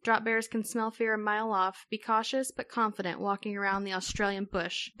 Seriously, drop bears can smell fear a mile off. Be cautious but confident walking around the Australian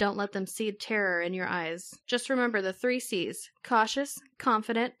bush. Don't let them seed terror in your eyes. Just remember the 3 C's. Cautious,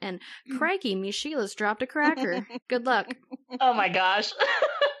 confident, and crikey, me Sheila's dropped a cracker. Good luck. Oh my gosh.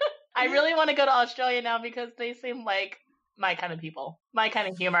 I really want to go to Australia now because they seem like my kind of people. My kind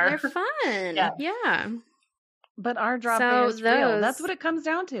of humor. They're fun. Yeah. But our drop bears real. That's what it comes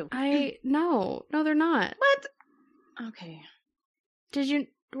down to. No, they're not. What? Okay. Did you?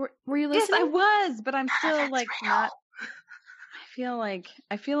 Were you listening? Yes, I was, but I'm still like not. I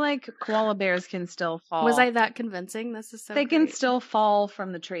feel like koala bears can still fall. Was I that convincing? This is so. They can still fall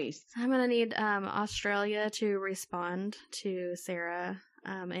from the trees. I'm gonna need Australia to respond to Sarah,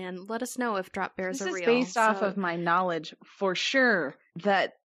 and let us know if drop bears are real. This is based off of my knowledge, for sure,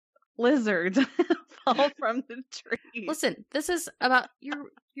 that lizards fall from the trees. Listen, this is about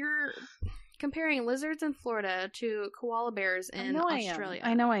you're comparing lizards in Florida to koala bears in Australia.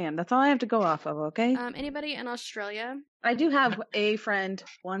 I know I am. That's all I have to go off of, okay? Anybody in Australia? I do have a friend,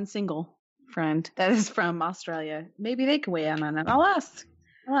 one single friend, that is from Australia. Maybe they can weigh in on it. I'll ask.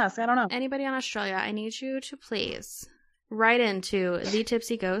 I don't know. Anybody in Australia, I need you to please write into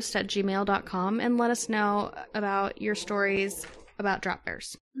thetipsyghost@gmail.com and let us know about your stories about drop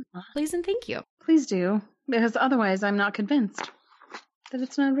bears. Please and thank you. Please do, because otherwise I'm not convinced that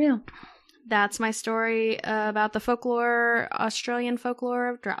it's not real. That's my story about the Australian folklore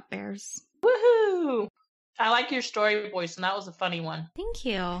of drop bears. Woohoo! I like your story voice, and that was a funny one. Thank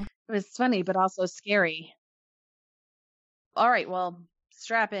you. It was funny, but also scary. All right, well,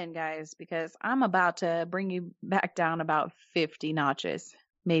 strap in, guys, because I'm about to bring you back down about 50 notches,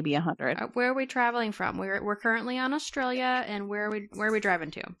 maybe 100. Where are we traveling from? We're currently on Australia, and where are we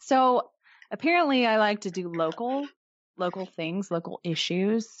driving to? So apparently, I like to do local things, local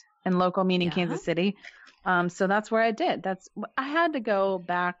issues. And local meaning Kansas City. So that's where I did. I had to go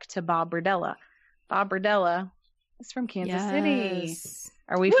back to Bob Berdella. Bob Berdella is from Kansas City.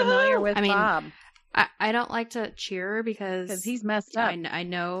 Are we familiar with Bob? I don't like to cheer because he's messed up. I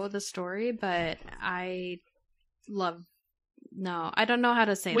know the story, but I don't know how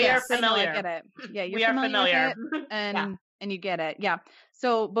to say we this. Are familiar. I get it. Yeah, we are familiar. With it, and you get it. Yeah.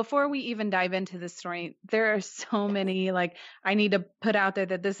 So before we even dive into this story, there are so many, I need to put out there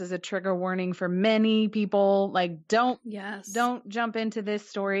that this is a trigger warning for many people. Don't jump into this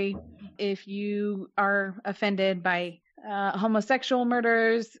story if you are offended by homosexual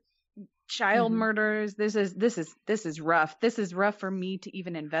murders, child murders. This is rough. This is rough for me to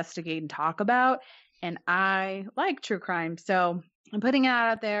even investigate and talk about. And I like true crime. So I'm putting it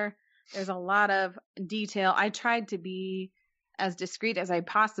out there. There's a lot of detail. I tried to be as discreet as I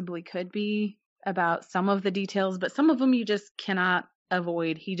possibly could be about some of the details, but some of them you just cannot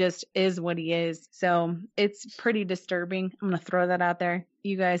avoid. He just is what he is. So it's pretty disturbing. I'm going to throw that out there.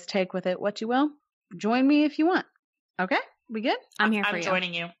 You guys take with it what you will. Join me if you want. Okay? We good? I'm here for you. I'm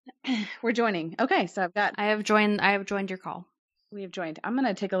joining you. We're joining. Okay, so I have joined your call. we have joined. I'm going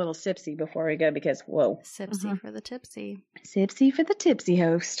to take a little sipsy before we go because, whoa. Sipsy for the tipsy. Sipsy for the tipsy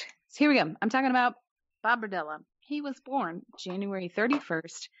host. So here we go. I'm talking about Bob Berdella. He was born January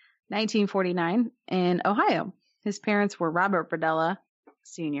 31st, 1949 in Ohio. His parents were Robert Berdella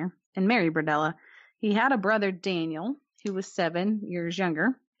Sr. and Mary Berdella. He had a brother, Daniel, who was 7 years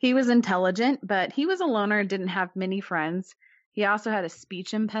younger. He was intelligent, but he was a loner and didn't have many friends. He also had a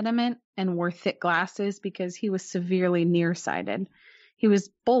speech impediment and wore thick glasses because he was severely nearsighted. He was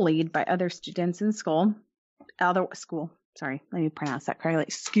bullied by other students in school. Sorry, let me pronounce that correctly.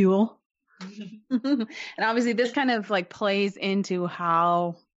 School. And obviously this kind of like plays into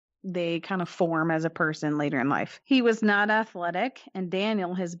how they kind of form as a person later in life. He was not athletic, and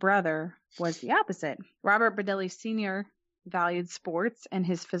Daniel, his brother, was the opposite. Robert Berdella Sr. valued sports and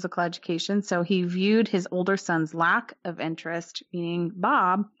his physical education, so he viewed his older son's lack of interest, meaning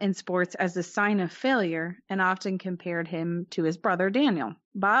Bob, in sports as a sign of failure and often compared him to his brother Daniel.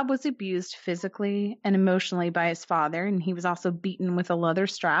 Bob was abused physically and emotionally by his father, and he was also beaten with a leather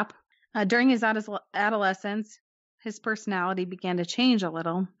strap. During his adolescence, his personality began to change a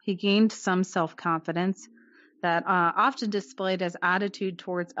little. He gained some self-confidence that often displayed as attitude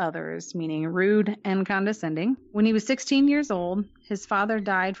towards others, meaning rude and condescending. When he was 16 years old, his father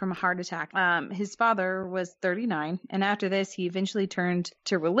died from a heart attack. His father was 39, and after this, he eventually turned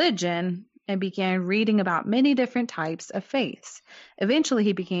to religion and began reading about many different types of faiths. Eventually,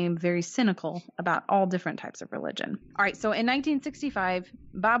 he became very cynical about all different types of religion. All right, so in 1965,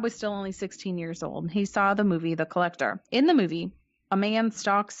 Bob was still only 16 years old. He saw the movie The Collector. In the movie, a man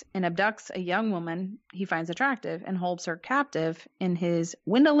stalks and abducts a young woman he finds attractive and holds her captive in his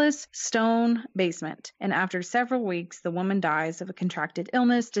windowless stone basement. And after several weeks, the woman dies of a contracted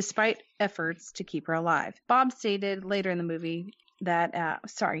illness despite efforts to keep her alive. Bob stated later in the movie that,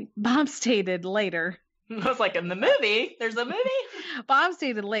 Bob stated later. I was like, in the movie? There's a movie? Bob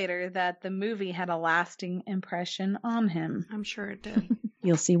stated later that the movie had a lasting impression on him. I'm sure it did.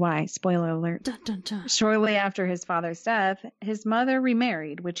 You'll see why. Spoiler alert. Dun, dun, dun. Shortly after his father's death, his mother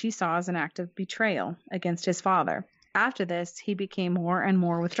remarried, which he saw as an act of betrayal against his father. After this, he became more and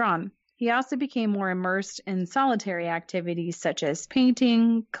more withdrawn. He also became more immersed in solitary activities such as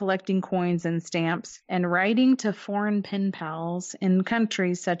painting, collecting coins and stamps, and writing to foreign pen pals in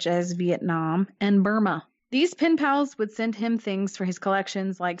countries such as Vietnam and Burma. These pen pals would send him things for his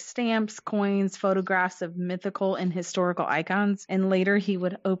collections like stamps, coins, photographs of mythical and historical icons, and later he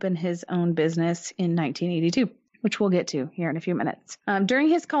would open his own business in 1982. Which we'll get to here in a few minutes. During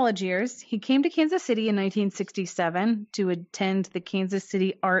his college years, he came to Kansas City in 1967 to attend the Kansas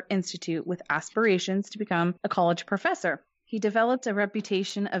City Art Institute with aspirations to become a college professor. He developed a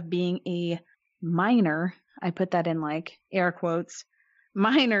reputation of being a minor, I put that in like air quotes,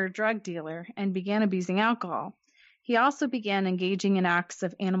 minor drug dealer, and began abusing alcohol. He also began engaging in acts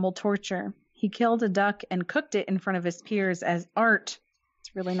of animal torture. He killed a duck and cooked it in front of his peers as art.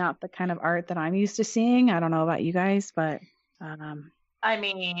 It's really not the kind of art that I'm used to seeing. I don't know about you guys, but I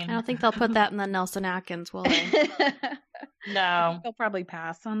mean, I don't think they'll put that in the Nelson Atkins, will they? No. They'll probably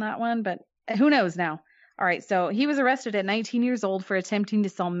pass on that one, but who knows now. All right, so he was arrested at 19 years old for attempting to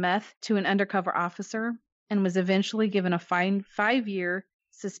sell meth to an undercover officer and was eventually given a 5-year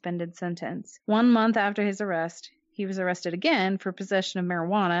suspended sentence. 1 month after his arrest, he was arrested again for possession of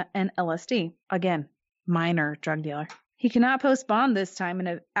marijuana and LSD. Again, minor drug dealer. He cannot post bond this time,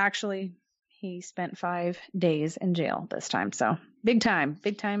 and he spent 5 days in jail this time. So big time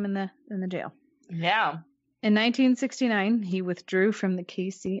in the jail. Yeah. In 1969, he withdrew from the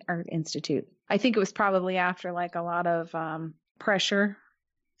KC Art Institute. I think it was probably after like a lot of pressure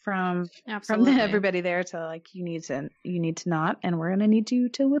from everybody there to like, you need to not, and we're gonna need you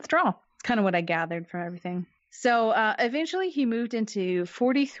to withdraw. It's kind of what I gathered from everything. So eventually he moved into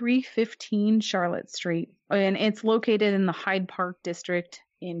 4315 Charlotte Street, and it's located in the Hyde Park district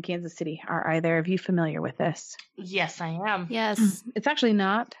in Kansas City. Are either of you familiar with this? Yes, I am. Yes. It's actually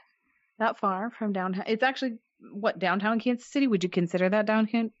not that far from downtown. It's actually, downtown Kansas City? Would you consider that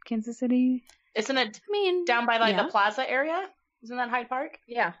downtown Kansas City? Isn't it I mean, down by like the plaza area? Isn't that Hyde Park?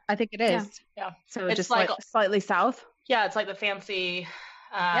 Yeah, I think it is. Yeah. So It's just like- slightly south? Yeah, it's like the fancy,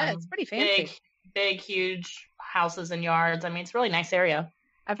 Yeah, it's pretty fancy. big, huge houses and yards. I mean, it's a really nice area.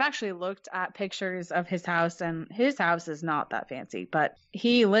 I've actually looked at pictures of his house, and his house is not that fancy, but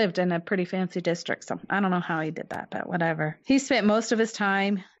he lived in a pretty fancy district, so I don't know how he did that, but whatever. He spent most of his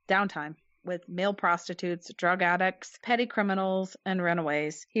downtime, with male prostitutes, drug addicts, petty criminals, and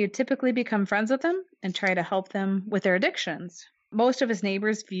runaways. He would typically become friends with them and try to help them with their addictions. Most of his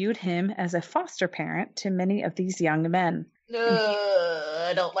neighbors viewed him as a foster parent to many of these young men.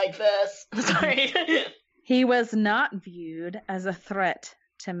 I don't like this. Sorry. He was not viewed as a threat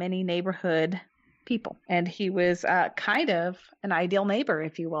to many neighborhood people, and he was kind of an ideal neighbor,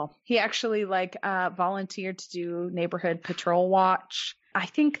 if you will. He actually volunteered to do neighborhood patrol watch. I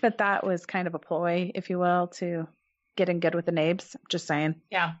think that was kind of a ploy, if you will, to get in good with the neighbors. Just saying.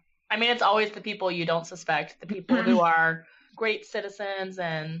 Yeah. I mean, it's always the people you don't suspect, the people who are great citizens,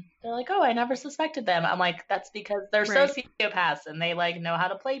 and they're like, oh, I never suspected them. I'm like, that's because they're sociopaths and they know how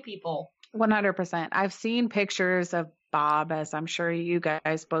to play people. 100%. I've seen pictures of Bob, as I'm sure you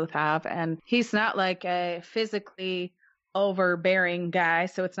guys both have, and he's not like a physically overbearing guy,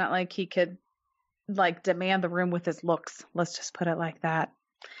 so it's not like he could demand the room with his looks. Let's just put it like that.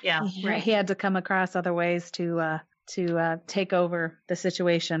 Yeah. He had to come across other ways to take over the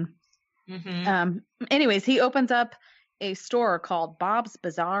situation. Mm-hmm. Anyways, he opens up a store called Bob's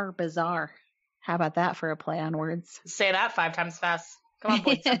Bizarre Bazaar. How about that for a play on words? Say that 5 times fast. Come on,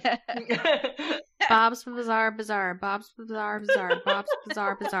 boys. Bob's Bizarre Bazaar. Bob's Bizarre Bazaar. Bob's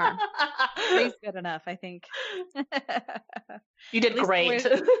Bizarre Bazaar. Three's good enough, I think. You did great.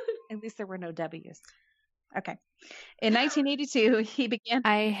 At least there were no W's. Okay. In 1982, he began.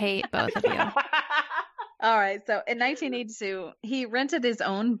 I hate both of you. All right. So in 1982, he rented his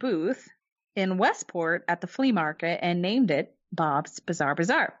own booth in Westport at the flea market and named it Bob's Bizarre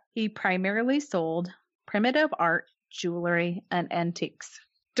Bazaar. He primarily sold primitive art, jewelry, and antiques.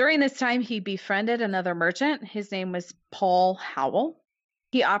 During this time, he befriended another merchant. His name was Paul Howell.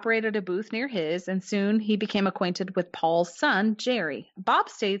 He operated a booth near his, and soon he became acquainted with Paul's son, Jerry. Bob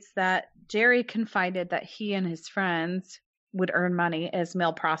states that Jerry confided that he and his friends would earn money as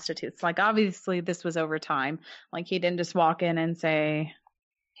male prostitutes. Obviously, this was over time. He didn't just walk in and say,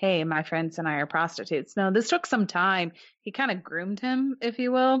 hey, my friends and I are prostitutes. No, this took some time. He kind of groomed him, if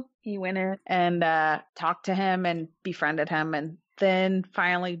you will. He went in and talked to him and befriended him. And then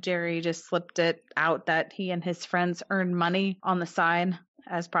finally, Jerry just slipped it out that he and his friends earned money on the side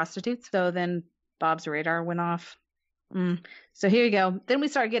as prostitutes. So then Bob's radar went off. So here you go. Then we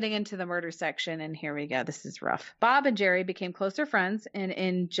start getting into the murder section, and here we go. This is rough. Bob and Jerry became closer friends, and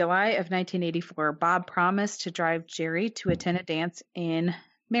in July of 1984, Bob promised to drive Jerry to attend a dance in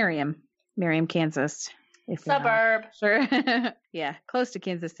Merriam, Kansas. Suburb. Sure. Yeah, close to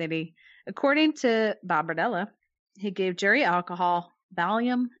Kansas City. According to Bob Berdella, he gave Jerry alcohol,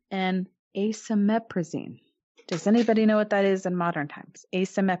 Valium, and asomeprazine. Does anybody know what that is in modern times?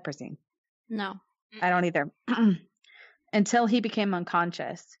 Asomeprazine. No. I don't either. Until he became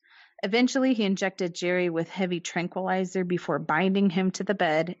unconscious. Eventually, he injected Jerry with heavy tranquilizer before binding him to the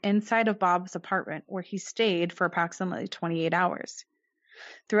bed inside of Bob's apartment, where he stayed for approximately 28 hours.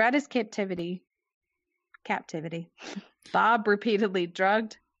 Throughout his captivity, Bob repeatedly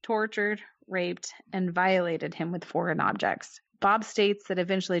drugged, tortured, raped, and violated him with foreign objects. Bob states that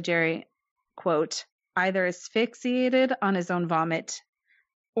eventually Jerry, quote, either asphyxiated on his own vomit,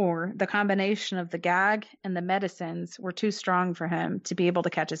 or the combination of the gag and the medicines were too strong for him to be able to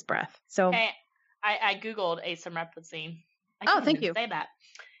catch his breath. So, hey, I googled asomeprazine. Thank you. Say that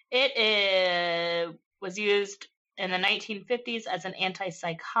it was used in the 1950s as an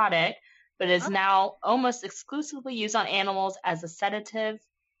antipsychotic, but is now almost exclusively used on animals as a sedative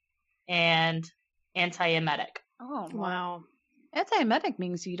and antiemetic. Oh wow! Antiemetic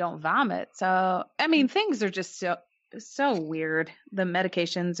means you don't vomit. So I mean, things are just so weird. The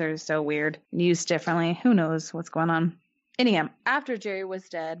medications are so weird, used differently. Who knows what's going on? Anyhow, after Jerry was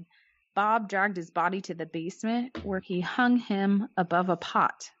dead, Bob dragged his body to the basement where he hung him above a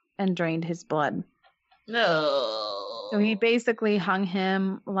pot and drained his blood. No. So he basically hung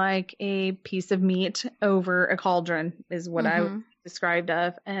him like a piece of meat over a cauldron, is what I described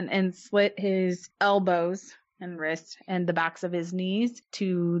of, and slit his elbows and wrists and the backs of his knees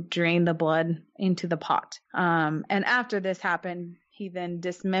to drain the blood into the pot. And after this happened, he then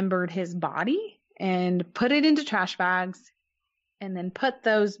dismembered his body and put it into trash bags, and then put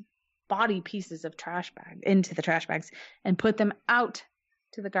those body pieces of trash bag into the trash bags and put them out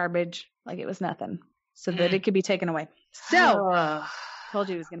to the garbage like it was nothing, so that it could be taken away. So told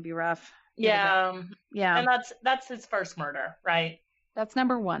you it was going to be rough. Yeah. And that's his first murder, right? That's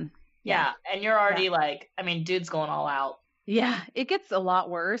number one. Yeah. And you're already dude's going all out. Yeah, it gets a lot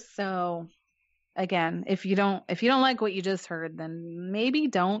worse. So again, if you don't like what you just heard, then maybe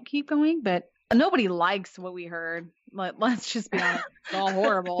don't keep going. But nobody likes what we heard. Let's just be honest. It's all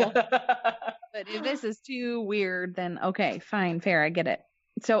horrible. But if this is too weird, then okay, fine, fair, I get it.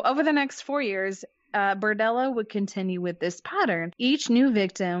 So over the next 4 years, Berdella would continue with this pattern. Each new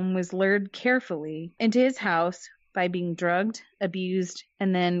victim was lured carefully into his house by being drugged, abused,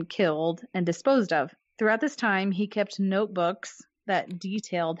 and then killed and disposed of. Throughout this time, he kept notebooks that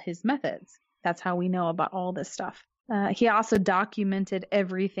detailed his methods. That's how we know about all this stuff. He also documented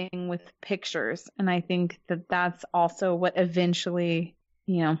everything with pictures. And I think that that's also what eventually,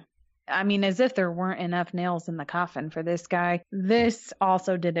 I mean, as if there weren't enough nails in the coffin for this guy. This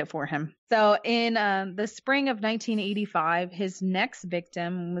also did it for him. So in the spring of 1985, his next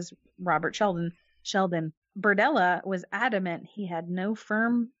victim was Robert Sheldon. Berdella was adamant he had no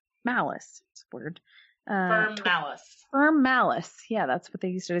firm malice. It's a word. Firm malice. Firm malice. Yeah, that's what they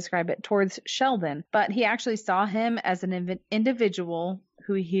used to describe it, towards Sheldon. But he actually saw him as an individual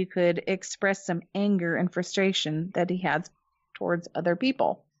who he could express some anger and frustration that he had towards other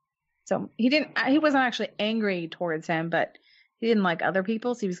people. So he wasn't actually angry towards him, but he didn't like other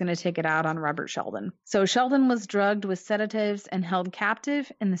people, so he was going to take it out on Robert Sheldon. So Sheldon was drugged with sedatives and held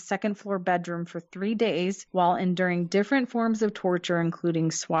captive in the second floor bedroom for 3 days while enduring different forms of torture,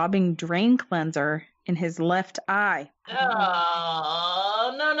 including swabbing drain cleanser in his left eye.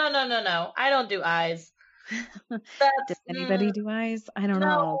 Oh, no. I don't do eyes. Does anybody do eyes? I don't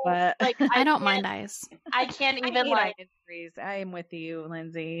know, but like I don't mind eyes. I can't even eye injuries. I am with you,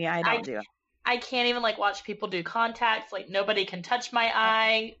 Lindsay. I don't do it. I can't even watch people do contacts. Like nobody can touch my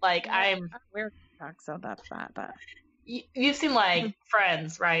eye. Like I wear contacts, so that's that. But you've seen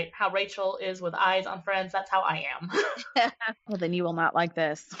Friends, right? How Rachel is with eyes on Friends. That's how I am. Well, then you will not like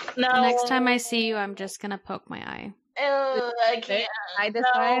this. No. Next time I see you, I'm just gonna poke my eye. I can't. I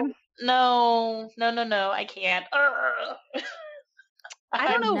decide. No, I can't.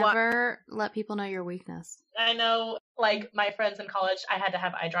 I don't know what. Never let people know your weakness. I know, my friends in college, I had to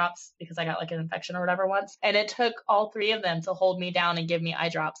have eye drops because I got an infection or whatever once. And it took all 3 of them to hold me down and give me eye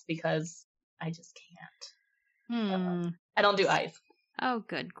drops because I just can't. I don't do eyes. Oh,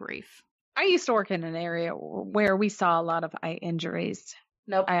 good grief. I used to work in an area where we saw a lot of eye injuries.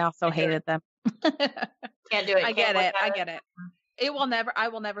 Nope. I also hated them. Can't do it. I get it. I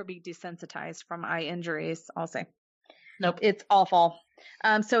will never be desensitized from eye injuries, I'll say. Nope. It's awful.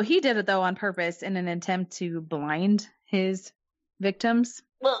 So he did it, though, on purpose in an attempt to blind his victims.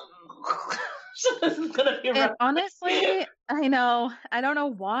 This is going to be rough. And honestly, I don't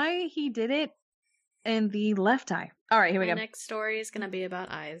know why he did it in the left eye. All right, here we go. Next story is going to be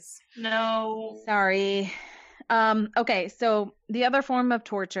about eyes. No. Sorry. Okay, so the other form of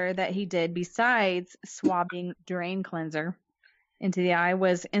torture that he did besides swabbing drain cleanser into the eye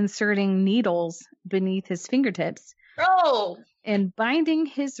was inserting needles beneath his fingertips. Oh! And binding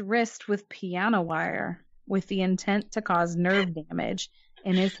his wrist with piano wire with the intent to cause nerve damage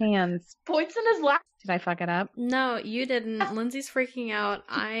in his hands. Points in his lap. Did I fuck it up? No, you didn't. Lindsay's freaking out.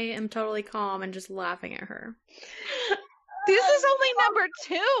 I am totally calm and just laughing at her. This is only number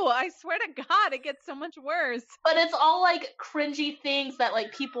 2. I swear to God, it gets so much worse. But it's all cringy things that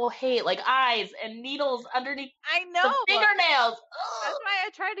people hate, like eyes and needles underneath. I know. The fingernails. That's why I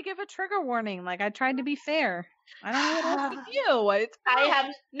tried to give a trigger warning. I tried to be fair. I don't know what else to do. I have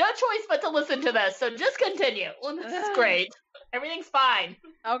no choice but to listen to this, so just continue. Well, this is great. Everything's fine.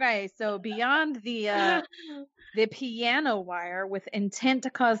 Okay, so beyond the piano wire with intent to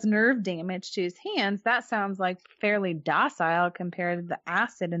cause nerve damage to his hands, that sounds like fairly docile compared to the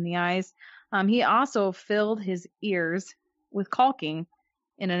acid in the eyes. He also filled his ears with caulking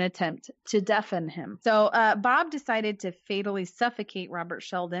in an attempt to deafen him. So Bob decided to fatally suffocate Robert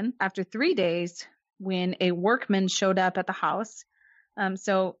Sheldon after 3 days when a workman showed up at the house.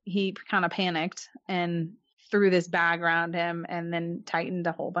 So he kind of panicked and threw this bag around him and then tightened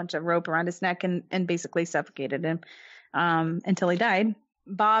a whole bunch of rope around his neck and basically suffocated him until he died.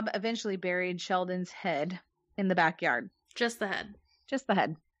 Bob eventually buried Sheldon's head in the backyard. Just the head. Just the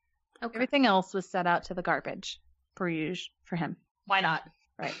head. Okay. Everything else was set out to the garbage, per usual, for him. Why not?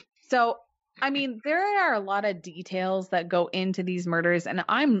 Right. So, I mean, there are a lot of details that go into these murders, and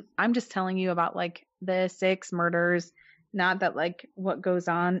I'm just telling you about the 6 murders, not that what goes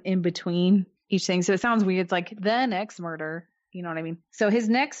on in between each thing. So it sounds weird. It's the next murder. You know what I mean? So his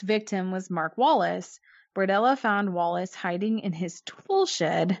next victim was Mark Wallace. Berdella found Wallace hiding in his tool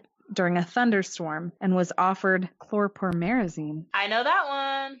shed during a thunderstorm and was offered chlorpromazine. I know that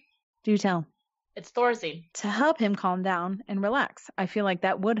one. Do tell. It's Thorazine. To help him calm down and relax. I feel like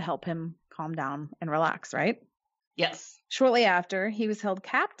that would help him calm down and relax, right? Yes. Shortly after, he was held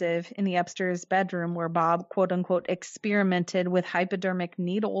captive in the upstairs bedroom where Bob, quote unquote, experimented with hypodermic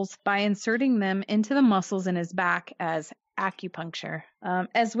needles by inserting them into the muscles in his back as acupuncture,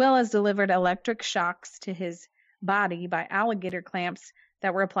 as well as delivered electric shocks to his body by alligator clamps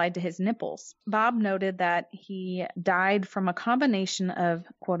that were applied to his nipples. Bob noted that he died from a combination of,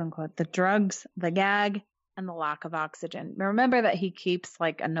 quote unquote, the drugs, the gag, and the lack of oxygen. Remember that he keeps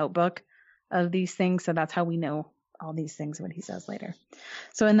a notebook of these things, so that's how we know all these things, what he says later.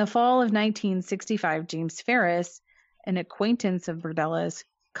 So in the fall of 1965, James Ferris, an acquaintance of Berdella's,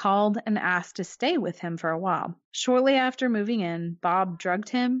 called and asked to stay with him for a while. Shortly after moving in, Bob drugged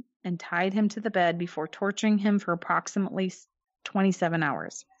him and tied him to the bed before torturing him for approximately 27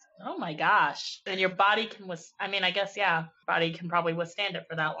 hours. Oh my gosh. And your body can I guess, yeah, body can probably withstand it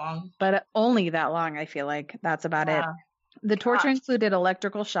for that long. But only that long, I feel like. That's about it. The torture included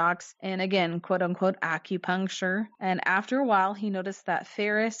electrical shocks and, again, quote unquote, acupuncture. And after a while, he noticed that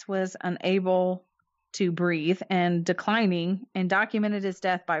Ferris was unable to breathe and declining, and documented his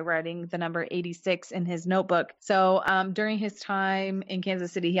death by writing the number 86 in his notebook. So during his time in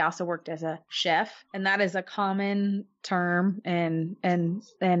Kansas City, he also worked as a chef, and that is a common term and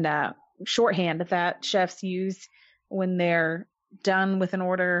shorthand that chefs use when they're done with an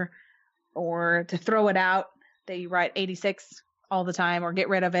order or to throw it out. They write 86 all the time or get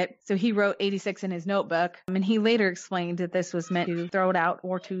rid of it. So he wrote 86 in his notebook, and he later explained that this was meant to throw it out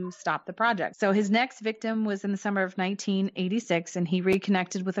or to stop the project. So his next victim was in the summer of 1986, and he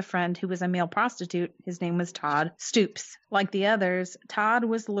reconnected with a friend who was a male prostitute. His name was Todd Stoops. Like the others, Todd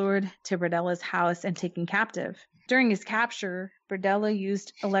was lured to Berdella's house and taken captive. During his capture, Berdella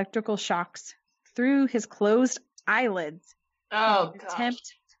used electrical shocks through his closed eyelids in an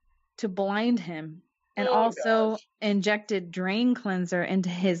attempt to blind him, and also injected drain cleanser into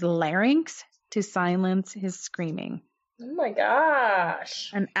his larynx to silence his screaming. Oh my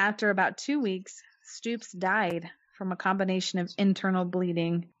gosh. And after about 2 weeks, Stoops died from a combination of internal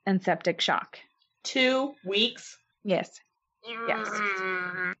bleeding and septic shock. 2 weeks? Yes. Yes.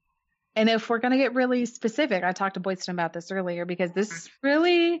 And if we're going to get really specific, I talked to Boydston about this earlier because this is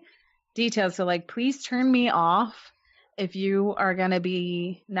really detailed. So, please turn me off if you are going to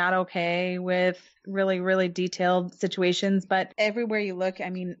be not okay with really, really detailed situations. But everywhere you look,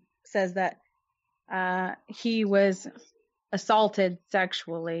 says that he was assaulted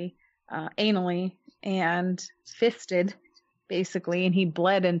sexually, anally, and fisted, basically, and he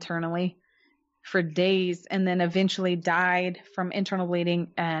bled internally for days and then eventually died from internal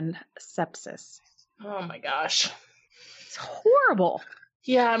bleeding and sepsis. Oh my gosh. It's horrible.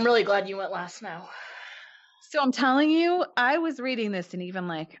 Yeah, I'm really glad you went last now. So I'm telling you, I was reading this and even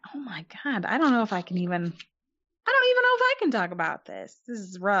oh my God, I don't know if I can even talk about this. This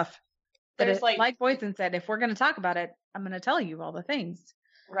is rough. But like Boydston said, if we're going to talk about it, I'm going to tell you all the things.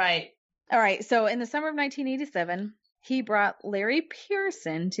 Right. All right. So in the summer of 1987, he brought Larry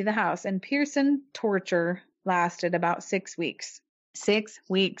Pearson to the house, and Pearson torture lasted about 6 weeks. 6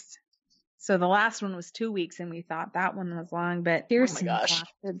 weeks. So the last one was 2 weeks, and we thought that one was long, but Pearson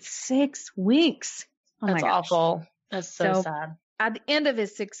lasted 6 weeks. Oh That's awful. That's so sad. At the end of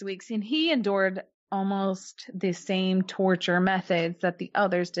his 6 weeks, and he endured almost the same torture methods that the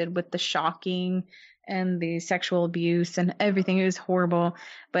others did with the shocking and the sexual abuse and everything. It was horrible.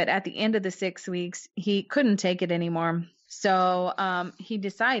 But at the end of the 6 weeks, he couldn't take it anymore. So he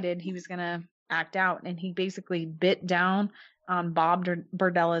decided he was going to act out, and he basically bit down on Bob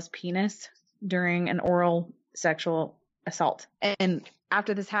Berdella's penis during an oral sexual assault. And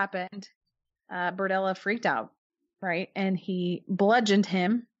after this happened, Berdella freaked out, right? And he bludgeoned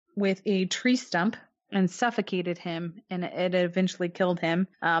him with a tree stump and suffocated him, and it eventually killed him.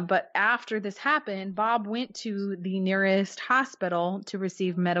 But after this happened, Bob went to the nearest hospital to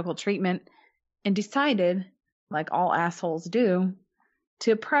receive medical treatment and decided, like all assholes do,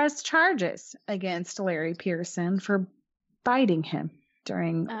 to press charges against Larry Pearson for biting him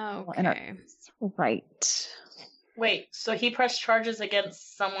during Right. Wait, so he pressed charges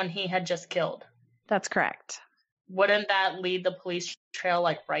against someone he had just killed? That's correct. Wouldn't that lead the police trail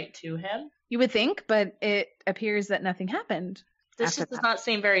right to him? You would think, but it appears that nothing happened. This just does not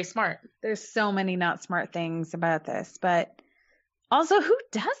seem very smart. There's so many not smart things about this, but also, who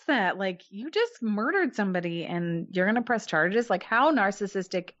does that? You just murdered somebody and you're going to press charges? How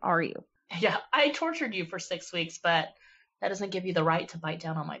narcissistic are you? Yeah, I tortured you for 6 weeks, but that doesn't give you the right to bite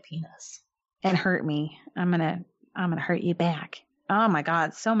down on my penis. And hurt me. I'm gonna hurt you back. Oh my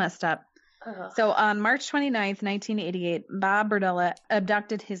God, so messed up. So on March 29th, 1988, Bob Berdella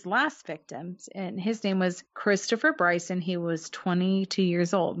abducted his last victim, and his name was Christopher Bryson. He was 22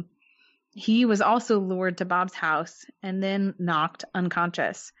 years old. He was also lured to Bob's house and then knocked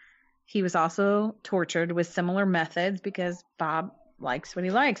unconscious. He was also tortured with similar methods because Bob likes what he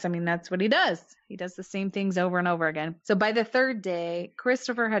likes. That's what he does. He does the same things over and over again. So by the third day,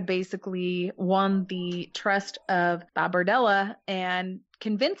 Christopher had basically won the trust of Bob Berdella and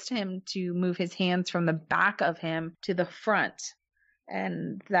convinced him to move his hands from the back of him to the front.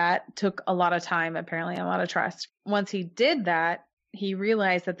 And that took a lot of time, apparently, a lot of trust. Once he did that, he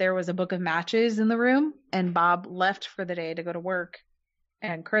realized that there was a book of matches in the room, and Bob left for the day to go to work.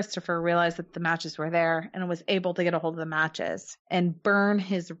 And Christopher realized that the matches were there and was able to get a hold of the matches and burn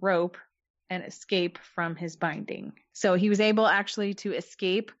his rope and escape from his binding. So he was able actually to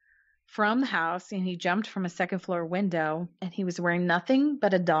escape from the house, and he jumped from a second floor window, and he was wearing nothing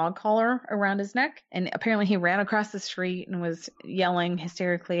but a dog collar around his neck. And apparently he ran across the street and was yelling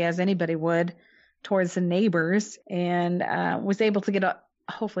hysterically, as anybody would, towards the neighbors, and was able to get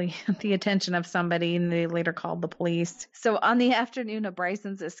hopefully the attention of somebody, and they later called the police. So on the afternoon of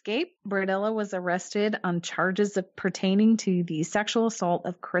Bryson's escape, Berdella was arrested on charges pertaining to the sexual assault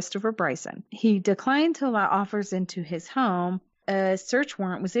of Christopher Bryson. He declined to allow offers into his home. A search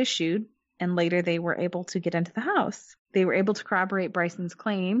warrant was issued, and later they were able to get into the house. They were able to corroborate Bryson's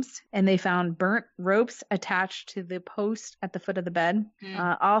claims, and they found burnt ropes attached to the post at the foot of the bed.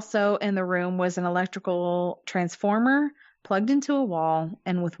 Also in the room was an electrical transformer plugged into a wall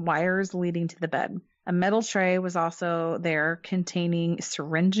and with wires leading to the bed. A metal tray was also there containing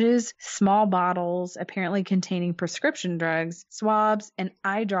syringes, small bottles apparently containing prescription drugs, swabs, and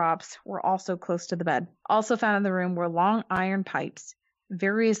eye drops were also close to the bed. Also found in the room were long iron pipes,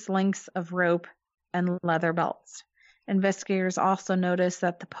 various lengths of rope, and leather belts. Investigators also noticed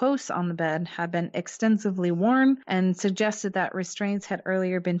that the posts on the bed had been extensively worn and suggested that restraints had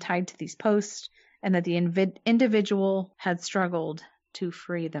earlier been tied to these posts and that the individual had struggled to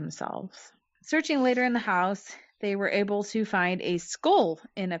free themselves. Searching later in the house, they were able to find a skull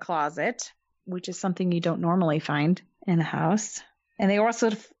in a closet, which is something you don't normally find in a house. And they were also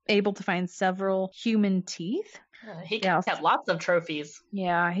able to find several human teeth. He kept lots of trophies.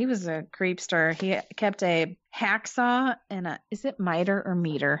 Yeah, he was a creepster. He kept a hacksaw and is it miter or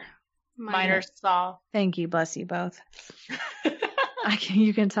meter? Miter saw. Thank you. Bless you both.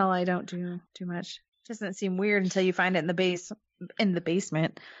 You can tell I don't do too much. It doesn't seem weird until you find it in the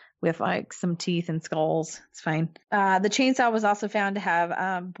basement with like some teeth and skulls. It's fine. The chainsaw was also found to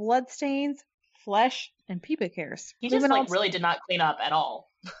have blood stains, flesh, and pubic hairs. He just really did not clean up at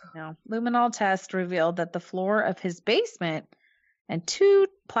all. No. Luminol test revealed that the floor of his basement and 2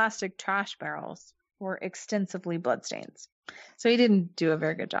 plastic trash barrels were extensively bloodstains. So he didn't do a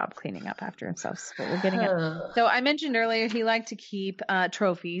very good job cleaning up after himself. But we're getting it. So I mentioned earlier he liked to keep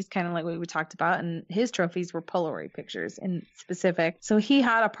trophies, kind of like what we talked about, and his trophies were Polaroid pictures in specific. So he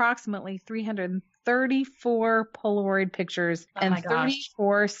had approximately 334 Polaroid pictures and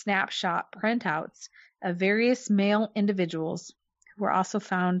 34 snapshot printouts of various male individuals who were also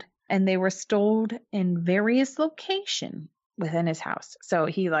found, and they were stored in various locations within his house. So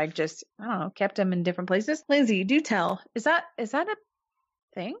he kept them in different places. Lindsay, do tell, is that a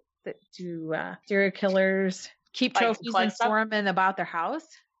thing that do serial killers keep trophies and store them in about their house?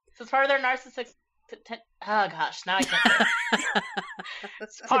 So it's part of their narcissistic oh gosh, now I can't say it.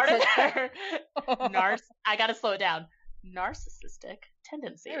 It's part of their I gotta slow it down. Narcissistic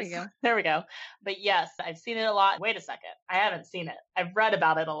tendencies. There we go. But yes, I've seen it a lot. Wait a second. I haven't seen it. I've read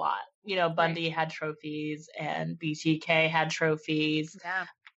about it a lot. Bundy had trophies and BTK had trophies. Yeah.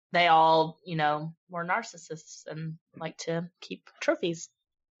 They all, were narcissists and like to keep trophies.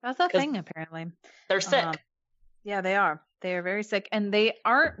 That's a thing, apparently. They're sick. Yeah, they are. They are very sick, and they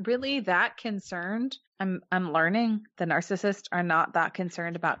aren't really that concerned. I'm learning the narcissists are not that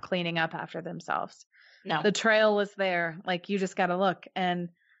concerned about cleaning up after themselves. No. The trail is there. Like, you just got to look. And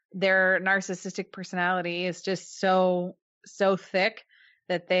their narcissistic personality is just so thick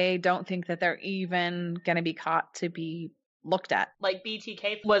that they don't think that they're even going to be caught to be looked at. Like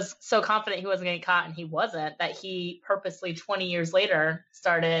BTK was so confident he wasn't going to get caught, and he wasn't, that he purposely 20 years later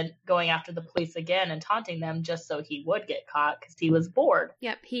started going after the police again and taunting them just so he would get caught because he was bored.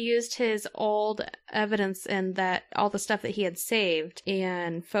 Yep, he used his old evidence and that all the stuff that he had saved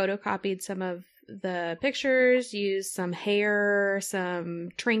and photocopied some of the pictures, used some hair, some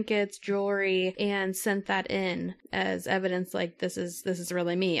trinkets, jewelry, and sent that in as evidence, like, this is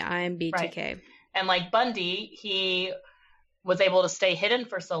really me. I'm BTK. Right. And like Bundy, he was able to stay hidden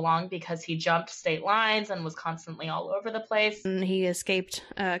for so long because he jumped state lines and was constantly all over the place. And he escaped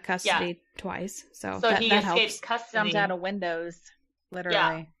custody twice. So he escapes custody. Jumped out of windows, literally.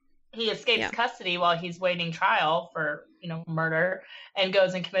 Yeah. He escapes custody while he's waiting trial for, murder, and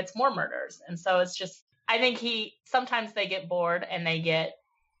goes and commits more murders. And so it's just, I think sometimes they get bored and they get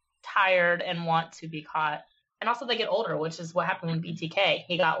tired and want to be caught. And also they get older, which is what happened with BTK.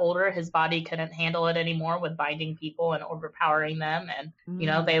 He got older. His body couldn't handle it anymore with binding people and overpowering them. And,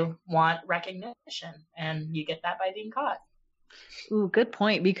 they want recognition. And you get that by being caught. Ooh, good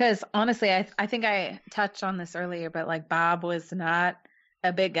point. Because honestly, I think I touched on this earlier, but like Bob was not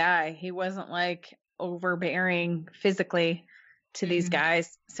a big guy. He wasn't like overbearing physically. to these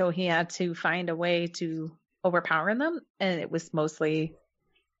guys. So he had to find a way to overpower them. And it was mostly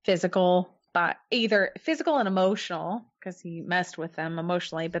physical, but either physical and emotional, because he messed with them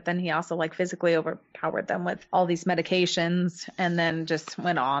emotionally, but then he also like physically overpowered them with all these medications and then just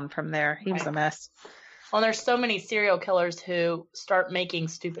went on from there. He was a mess. Well, there's so many serial killers who start making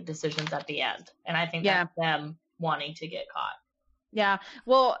stupid decisions at the end. And I think that's them wanting to get caught. Yeah.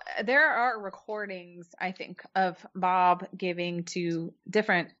 Well, there are recordings, I think, of Bob giving to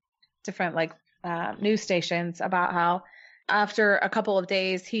different like news stations about how after a couple of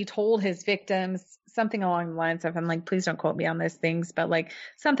days, he told his victims something along the lines of, and like, please don't quote me on these things, but like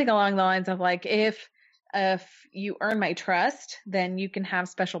something along the lines of like, if you earn my trust, then you can have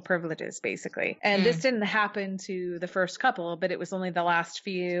special privileges, basically. And this didn't happen to the first couple, but it was only the last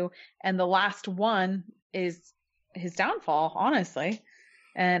few. And the last one is his downfall, honestly.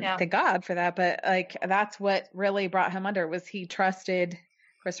 And thank God for that. But like, that's what really brought him under, was he trusted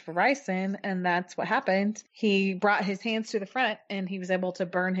Christopher Ryson, and that's what happened. He brought his hands to the front and he was able to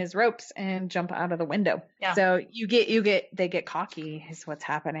burn his ropes and jump out of the window. Yeah. So they get cocky is what's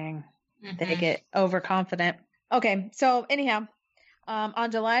happening. They get overconfident. Okay. So anyhow, on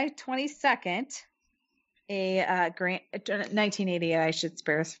July 22nd, 1980, I should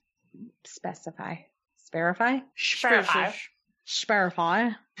specify.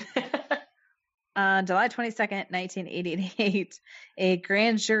 On July 22nd, 1988, a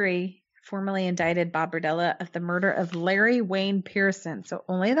grand jury formally indicted Bob Berdella of the murder of Larry Wayne Pearson. So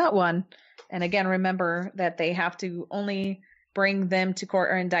only that one. And again, remember that they have to only bring them to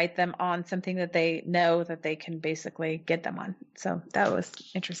court or indict them on something that they know that they can basically get them on. So that was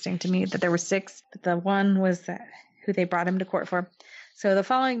interesting to me that there were 6, but the one was who they brought him to court for. So the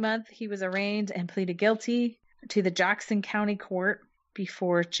following month, he was arraigned and pleaded guilty to the Jackson County Court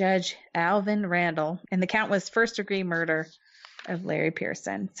before Judge Alvin Randall, and the count was first-degree murder of Larry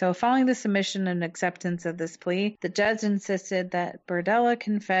Pearson. So following the submission and acceptance of this plea, the judge insisted that Berdella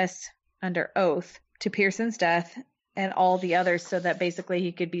confess under oath to Pearson's death and all the others so that basically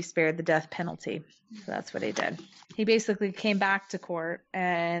he could be spared the death penalty. So that's what he did. He basically came back to court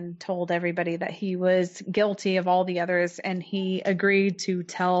and told everybody that he was guilty of all the others, and he agreed to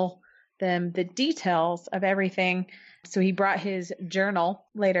tell them the details of everything. So he brought his journal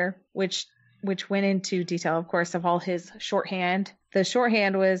later, which went into detail, of course, of all his shorthand. The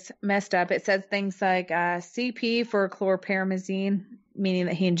shorthand was messed up. It says things like CP for chlorperamazine, meaning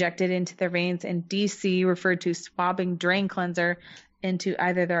that he injected into their veins, and DC referred to swabbing drain cleanser into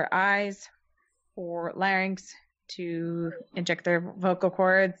either their eyes or larynx to inject their vocal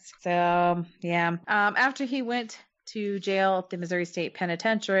cords. So, yeah. After he went to jail at the Missouri State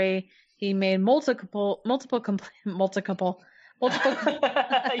Penitentiary, he made multiple. You're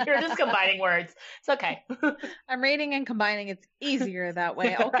just combining words. It's okay. I'm reading and combining. It's easier that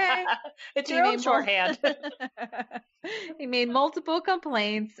way. Okay. It's your own shorthand. He made multiple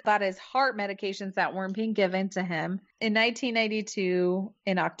complaints about his heart medications that weren't being given to him. In 1992,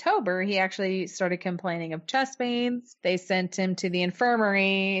 in October, he actually started complaining of chest pains. They sent him to the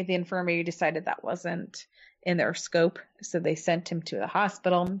infirmary. The infirmary decided that wasn't in their scope, so they sent him to the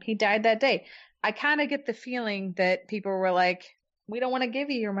hospital. He died that day. I kind of get the feeling that people were like, we don't want to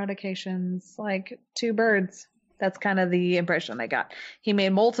give you your medications, like 2 birds. That's kind of the impression I got. He made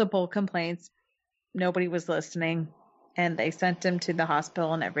multiple complaints. Nobody was listening, and they sent him to the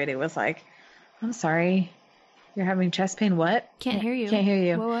hospital, and everybody was like, I'm sorry, you're having chest pain? What? Can't hear you. Can't hear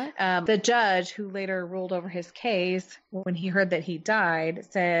you. What? The judge, who later ruled over his case, when he heard that he died,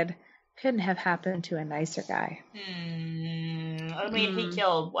 said, couldn't have happened to a nicer guy. I mean, he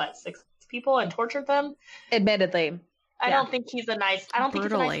killed, 6 people and tortured them? Admittedly. I don't think he's a nice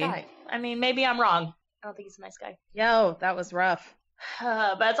guy. I mean, maybe I'm wrong. I don't think he's a nice guy. Yo, that was rough.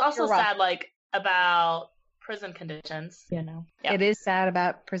 But it's also sad, about prison conditions, you know. Yeah. It is sad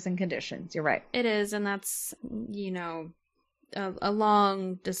about prison conditions. You're right. It is, and that's, a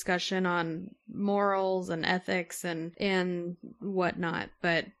long discussion on morals and ethics and whatnot.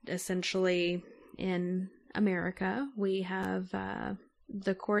 But essentially, in America, we have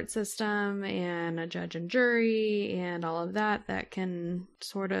the court system and a judge and jury and all of that can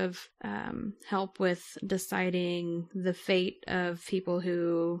sort of help with deciding the fate of people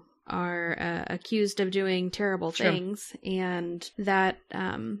who are accused of doing terrible things. And that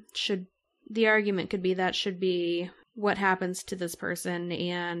the argument could be that should be what happens to this person,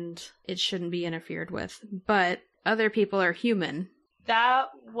 and it shouldn't be interfered with. But other people are human. That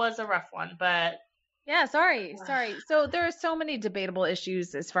was a rough one, but yeah, sorry. So there are so many debatable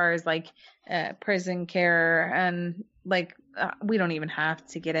issues as far as prison care, and we don't even have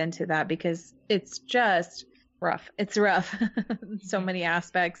to get into that because it's just rough. It's rough. So many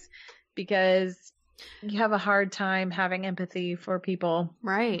aspects, because you have a hard time having empathy for people.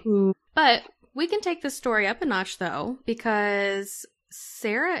 Right. Who... But we can take this story up a notch, though, because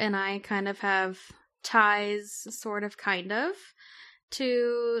Sarah and I kind of have ties, sort of, kind of,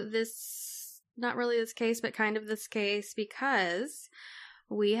 to this, not really this case, but kind of this case, because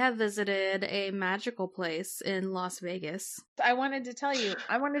we have visited a magical place in Las Vegas. I wanted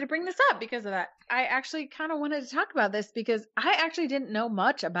to bring this up because of that. I actually kind of wanted to talk about this because I actually didn't know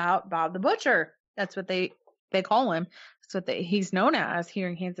much about Bob the Butcher. That's what they call him. That's what he's known as here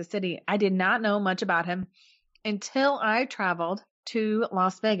in Kansas City. I did not know much about him until I traveled to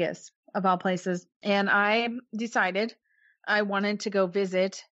Las Vegas, of all places. And I decided I wanted to go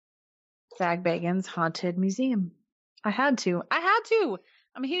visit Zak Bagans' Haunted Museum. I had to.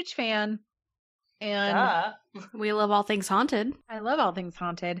 I'm a huge fan. And we love all things haunted. I love all things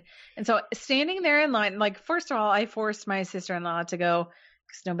haunted. And so standing there in line, like, first of all, I forced my sister-in-law to go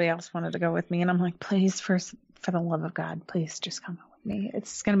because nobody else wanted to go with me. And I'm like, please, for the love of God, please just come with me.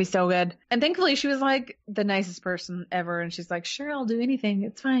 It's going to be so good. And thankfully she was like the nicest person ever. And she's like, sure, I'll do anything.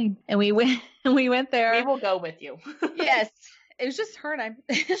 It's fine. And we went there. We will go with you. Yes. It was just her and I.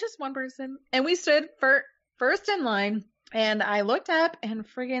 It was just one person. And we stood first in line. And I looked up and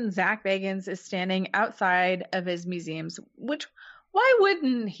friggin' Zak Bagans is standing outside of his museums, which, why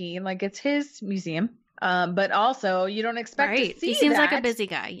wouldn't he? Like, it's his museum. But also you don't expect to see He seems that. like a busy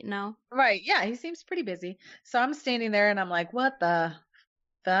guy, you know? Right. Yeah. He seems pretty busy. So I'm standing there and I'm like, what the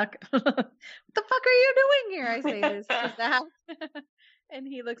fuck? What the fuck are you doing here? I say this to Zak. And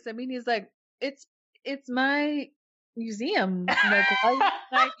he looks at me and he's like, it's my museum. Like, why am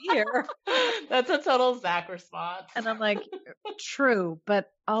I here? That's a total Zak response. And I'm like, true,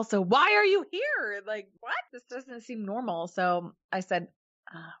 but also, why are you here? Like, what? This doesn't seem normal. So I said,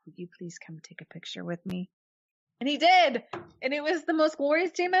 would you please come take a picture with me? And he did. And it was the most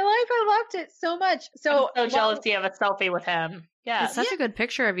glorious day of my life. I loved it so much. So I'm so jealous you have a selfie with him. Yeah. It's such a good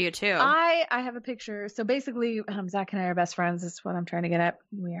picture of you, too. I have a picture. So basically, Zak and I are best friends. This is what I'm trying to get at.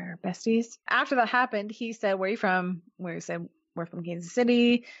 We are besties. After that happened, he said, where are you from? We said, we're from Kansas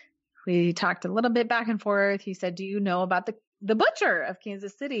City. We talked a little bit back and forth. He said, do you know about the butcher of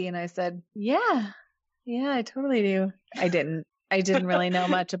Kansas City? And I said, yeah, I totally do. I didn't really know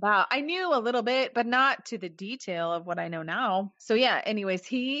much about. I knew a little bit, but not to the detail of what I know now. So yeah, anyways,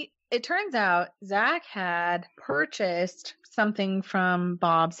 it turns out Zak had purchased something from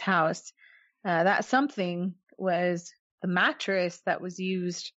Bob's house. That something was the mattress that was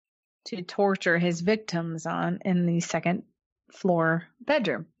used to torture his victims on in the second floor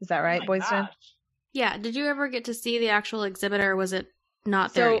bedroom. Is that right, Boydston? Yeah. Did you ever get to see the actual exhibit, or was it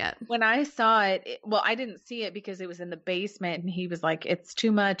not there yet? When I saw it, well, I didn't see it because it was in the basement, and he was like, it's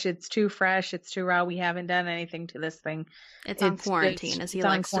too much, it's too fresh, it's too raw, we haven't done anything to this thing. It's on quarantine, as he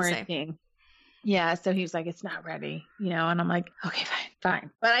likes to say. Yeah, so he was like, it's not ready, and I'm like, okay, fine.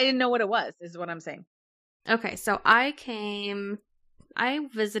 But I didn't know what it was, is what I'm saying. Okay, so I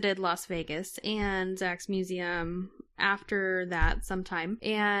visited Las Vegas and Zak's museum after that sometime,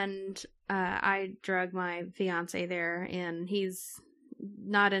 and I drug my fiance there, and he's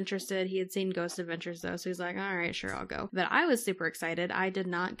not interested. He had seen Ghost Adventures though, so he's like, all right, sure, I'll go. But I was super excited. I did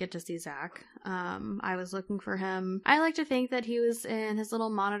not get to see Zak. I was looking for him. I like to think that he was in his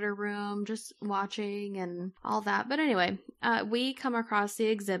little monitor room just watching and all that. But anyway, we come across the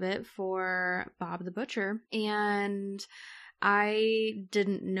exhibit for Bob the Butcher, and I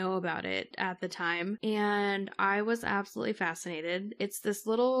didn't know about it at the time, and I was absolutely fascinated. It's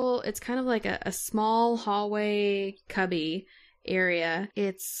kind of like a small hallway cubby area.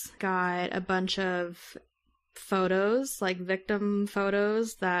 It's got a bunch of photos, like victim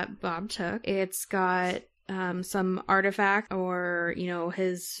photos that Bob took. It's got some artifact or,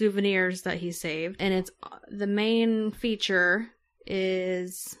 his souvenirs that he saved. And the main feature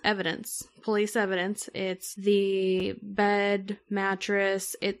is evidence, police evidence. It's the bed,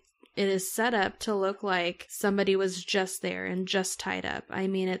 mattress. It is set up to look like somebody was just there and just tied up. I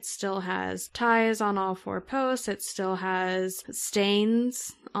mean, it still has ties on all four posts. It still has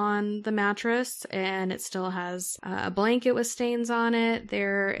stains on the mattress, and it still has a blanket with stains on it.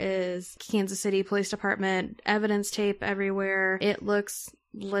 There is Kansas City Police Department evidence tape everywhere. It looks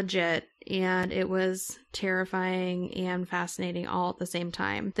legit, and it was terrifying and fascinating all at the same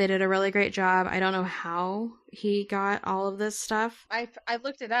time. They did a really great job. I don't know how he got all of this stuff. I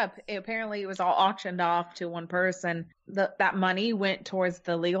looked it up. Apparently it was all auctioned off to one person. That money went towards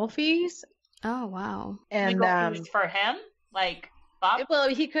the legal fees. Oh wow. And legal fees for him, like Bob? Well,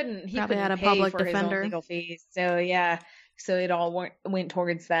 he couldn't had a pay public for defender. his own legal fees. So yeah, so it all went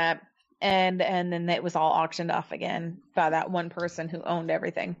towards that. and then it was all auctioned off again by that one person who owned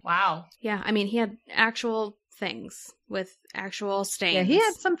everything. Wow. Yeah, I mean, he had actual things with actual stains. Yeah, he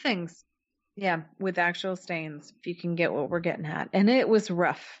had some things. Yeah, with actual stains, if you can get what we're getting at. And it was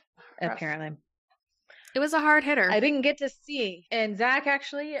rough. Apparently. It was a hard hitter. I didn't get to see. And Zach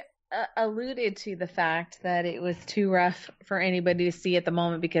actually alluded to the fact that it was too rough for anybody to see at the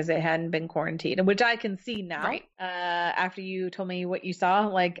moment because it hadn't been quarantined, which I can see now. Right. After you told me what you saw,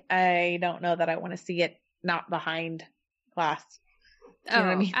 like, I don't know that I want to see it not behind glass. You know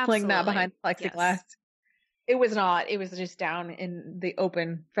what I mean? Absolutely. Like, not behind plexiglass. Yes. It was not. It was just down in the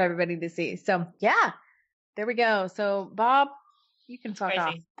open for everybody to see. So, yeah, there we go. So, Bob, you can fuck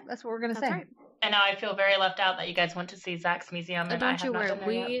off. That's what we're going to say. Right. And now I feel very left out that you guys went to see Zach's museum. And Don't you worry.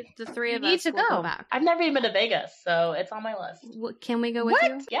 We, The three of need us to will go. go back. I've never even been to Vegas, so it's on my list. Can we go with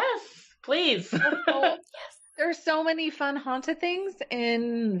you? Yes, please. Well, there's so many fun haunted things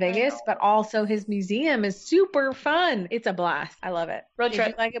in Vegas, but also his museum is super fun. It's a blast. I love it. Road Did trip.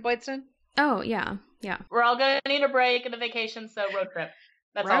 you like it, Boydston? Oh, yeah. Yeah. We're all going to need a break and a vacation, so road trip.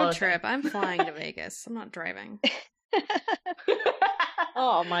 That's all. Road trip. I'm flying to Vegas. I'm not driving.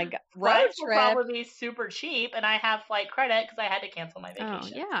 Oh my god. Road Rides will trip. probably be super cheap, and I have flight credit because I had to cancel my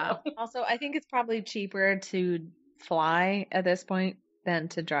vacation. Oh, yeah. so. Also, I think it's probably cheaper to fly at this point than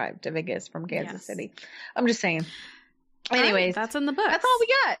to drive to Vegas from Kansas Yes. City. I'm just saying. All right, Anyways, that's in the book. that's all we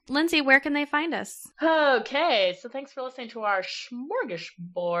got. Lindsay, where can they find us? Okay, so thanks for listening to our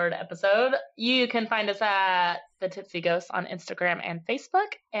smorgasbord episode. You can find us at The Tipsy Ghosts on Instagram and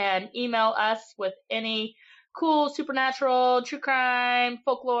Facebook, and email us with any cool, supernatural, true crime,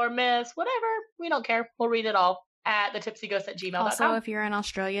 folklore, myths, whatever. We don't care. We'll read it all at thetipsyghosts@gmail.com. Also, if you're in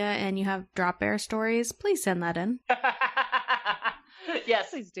Australia and you have drop bear stories, please send that in. Yes,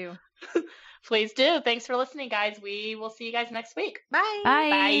 Please do. please do. Thanks for listening, guys. We will see you guys next week. Bye.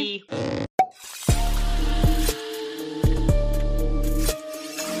 Bye. Bye.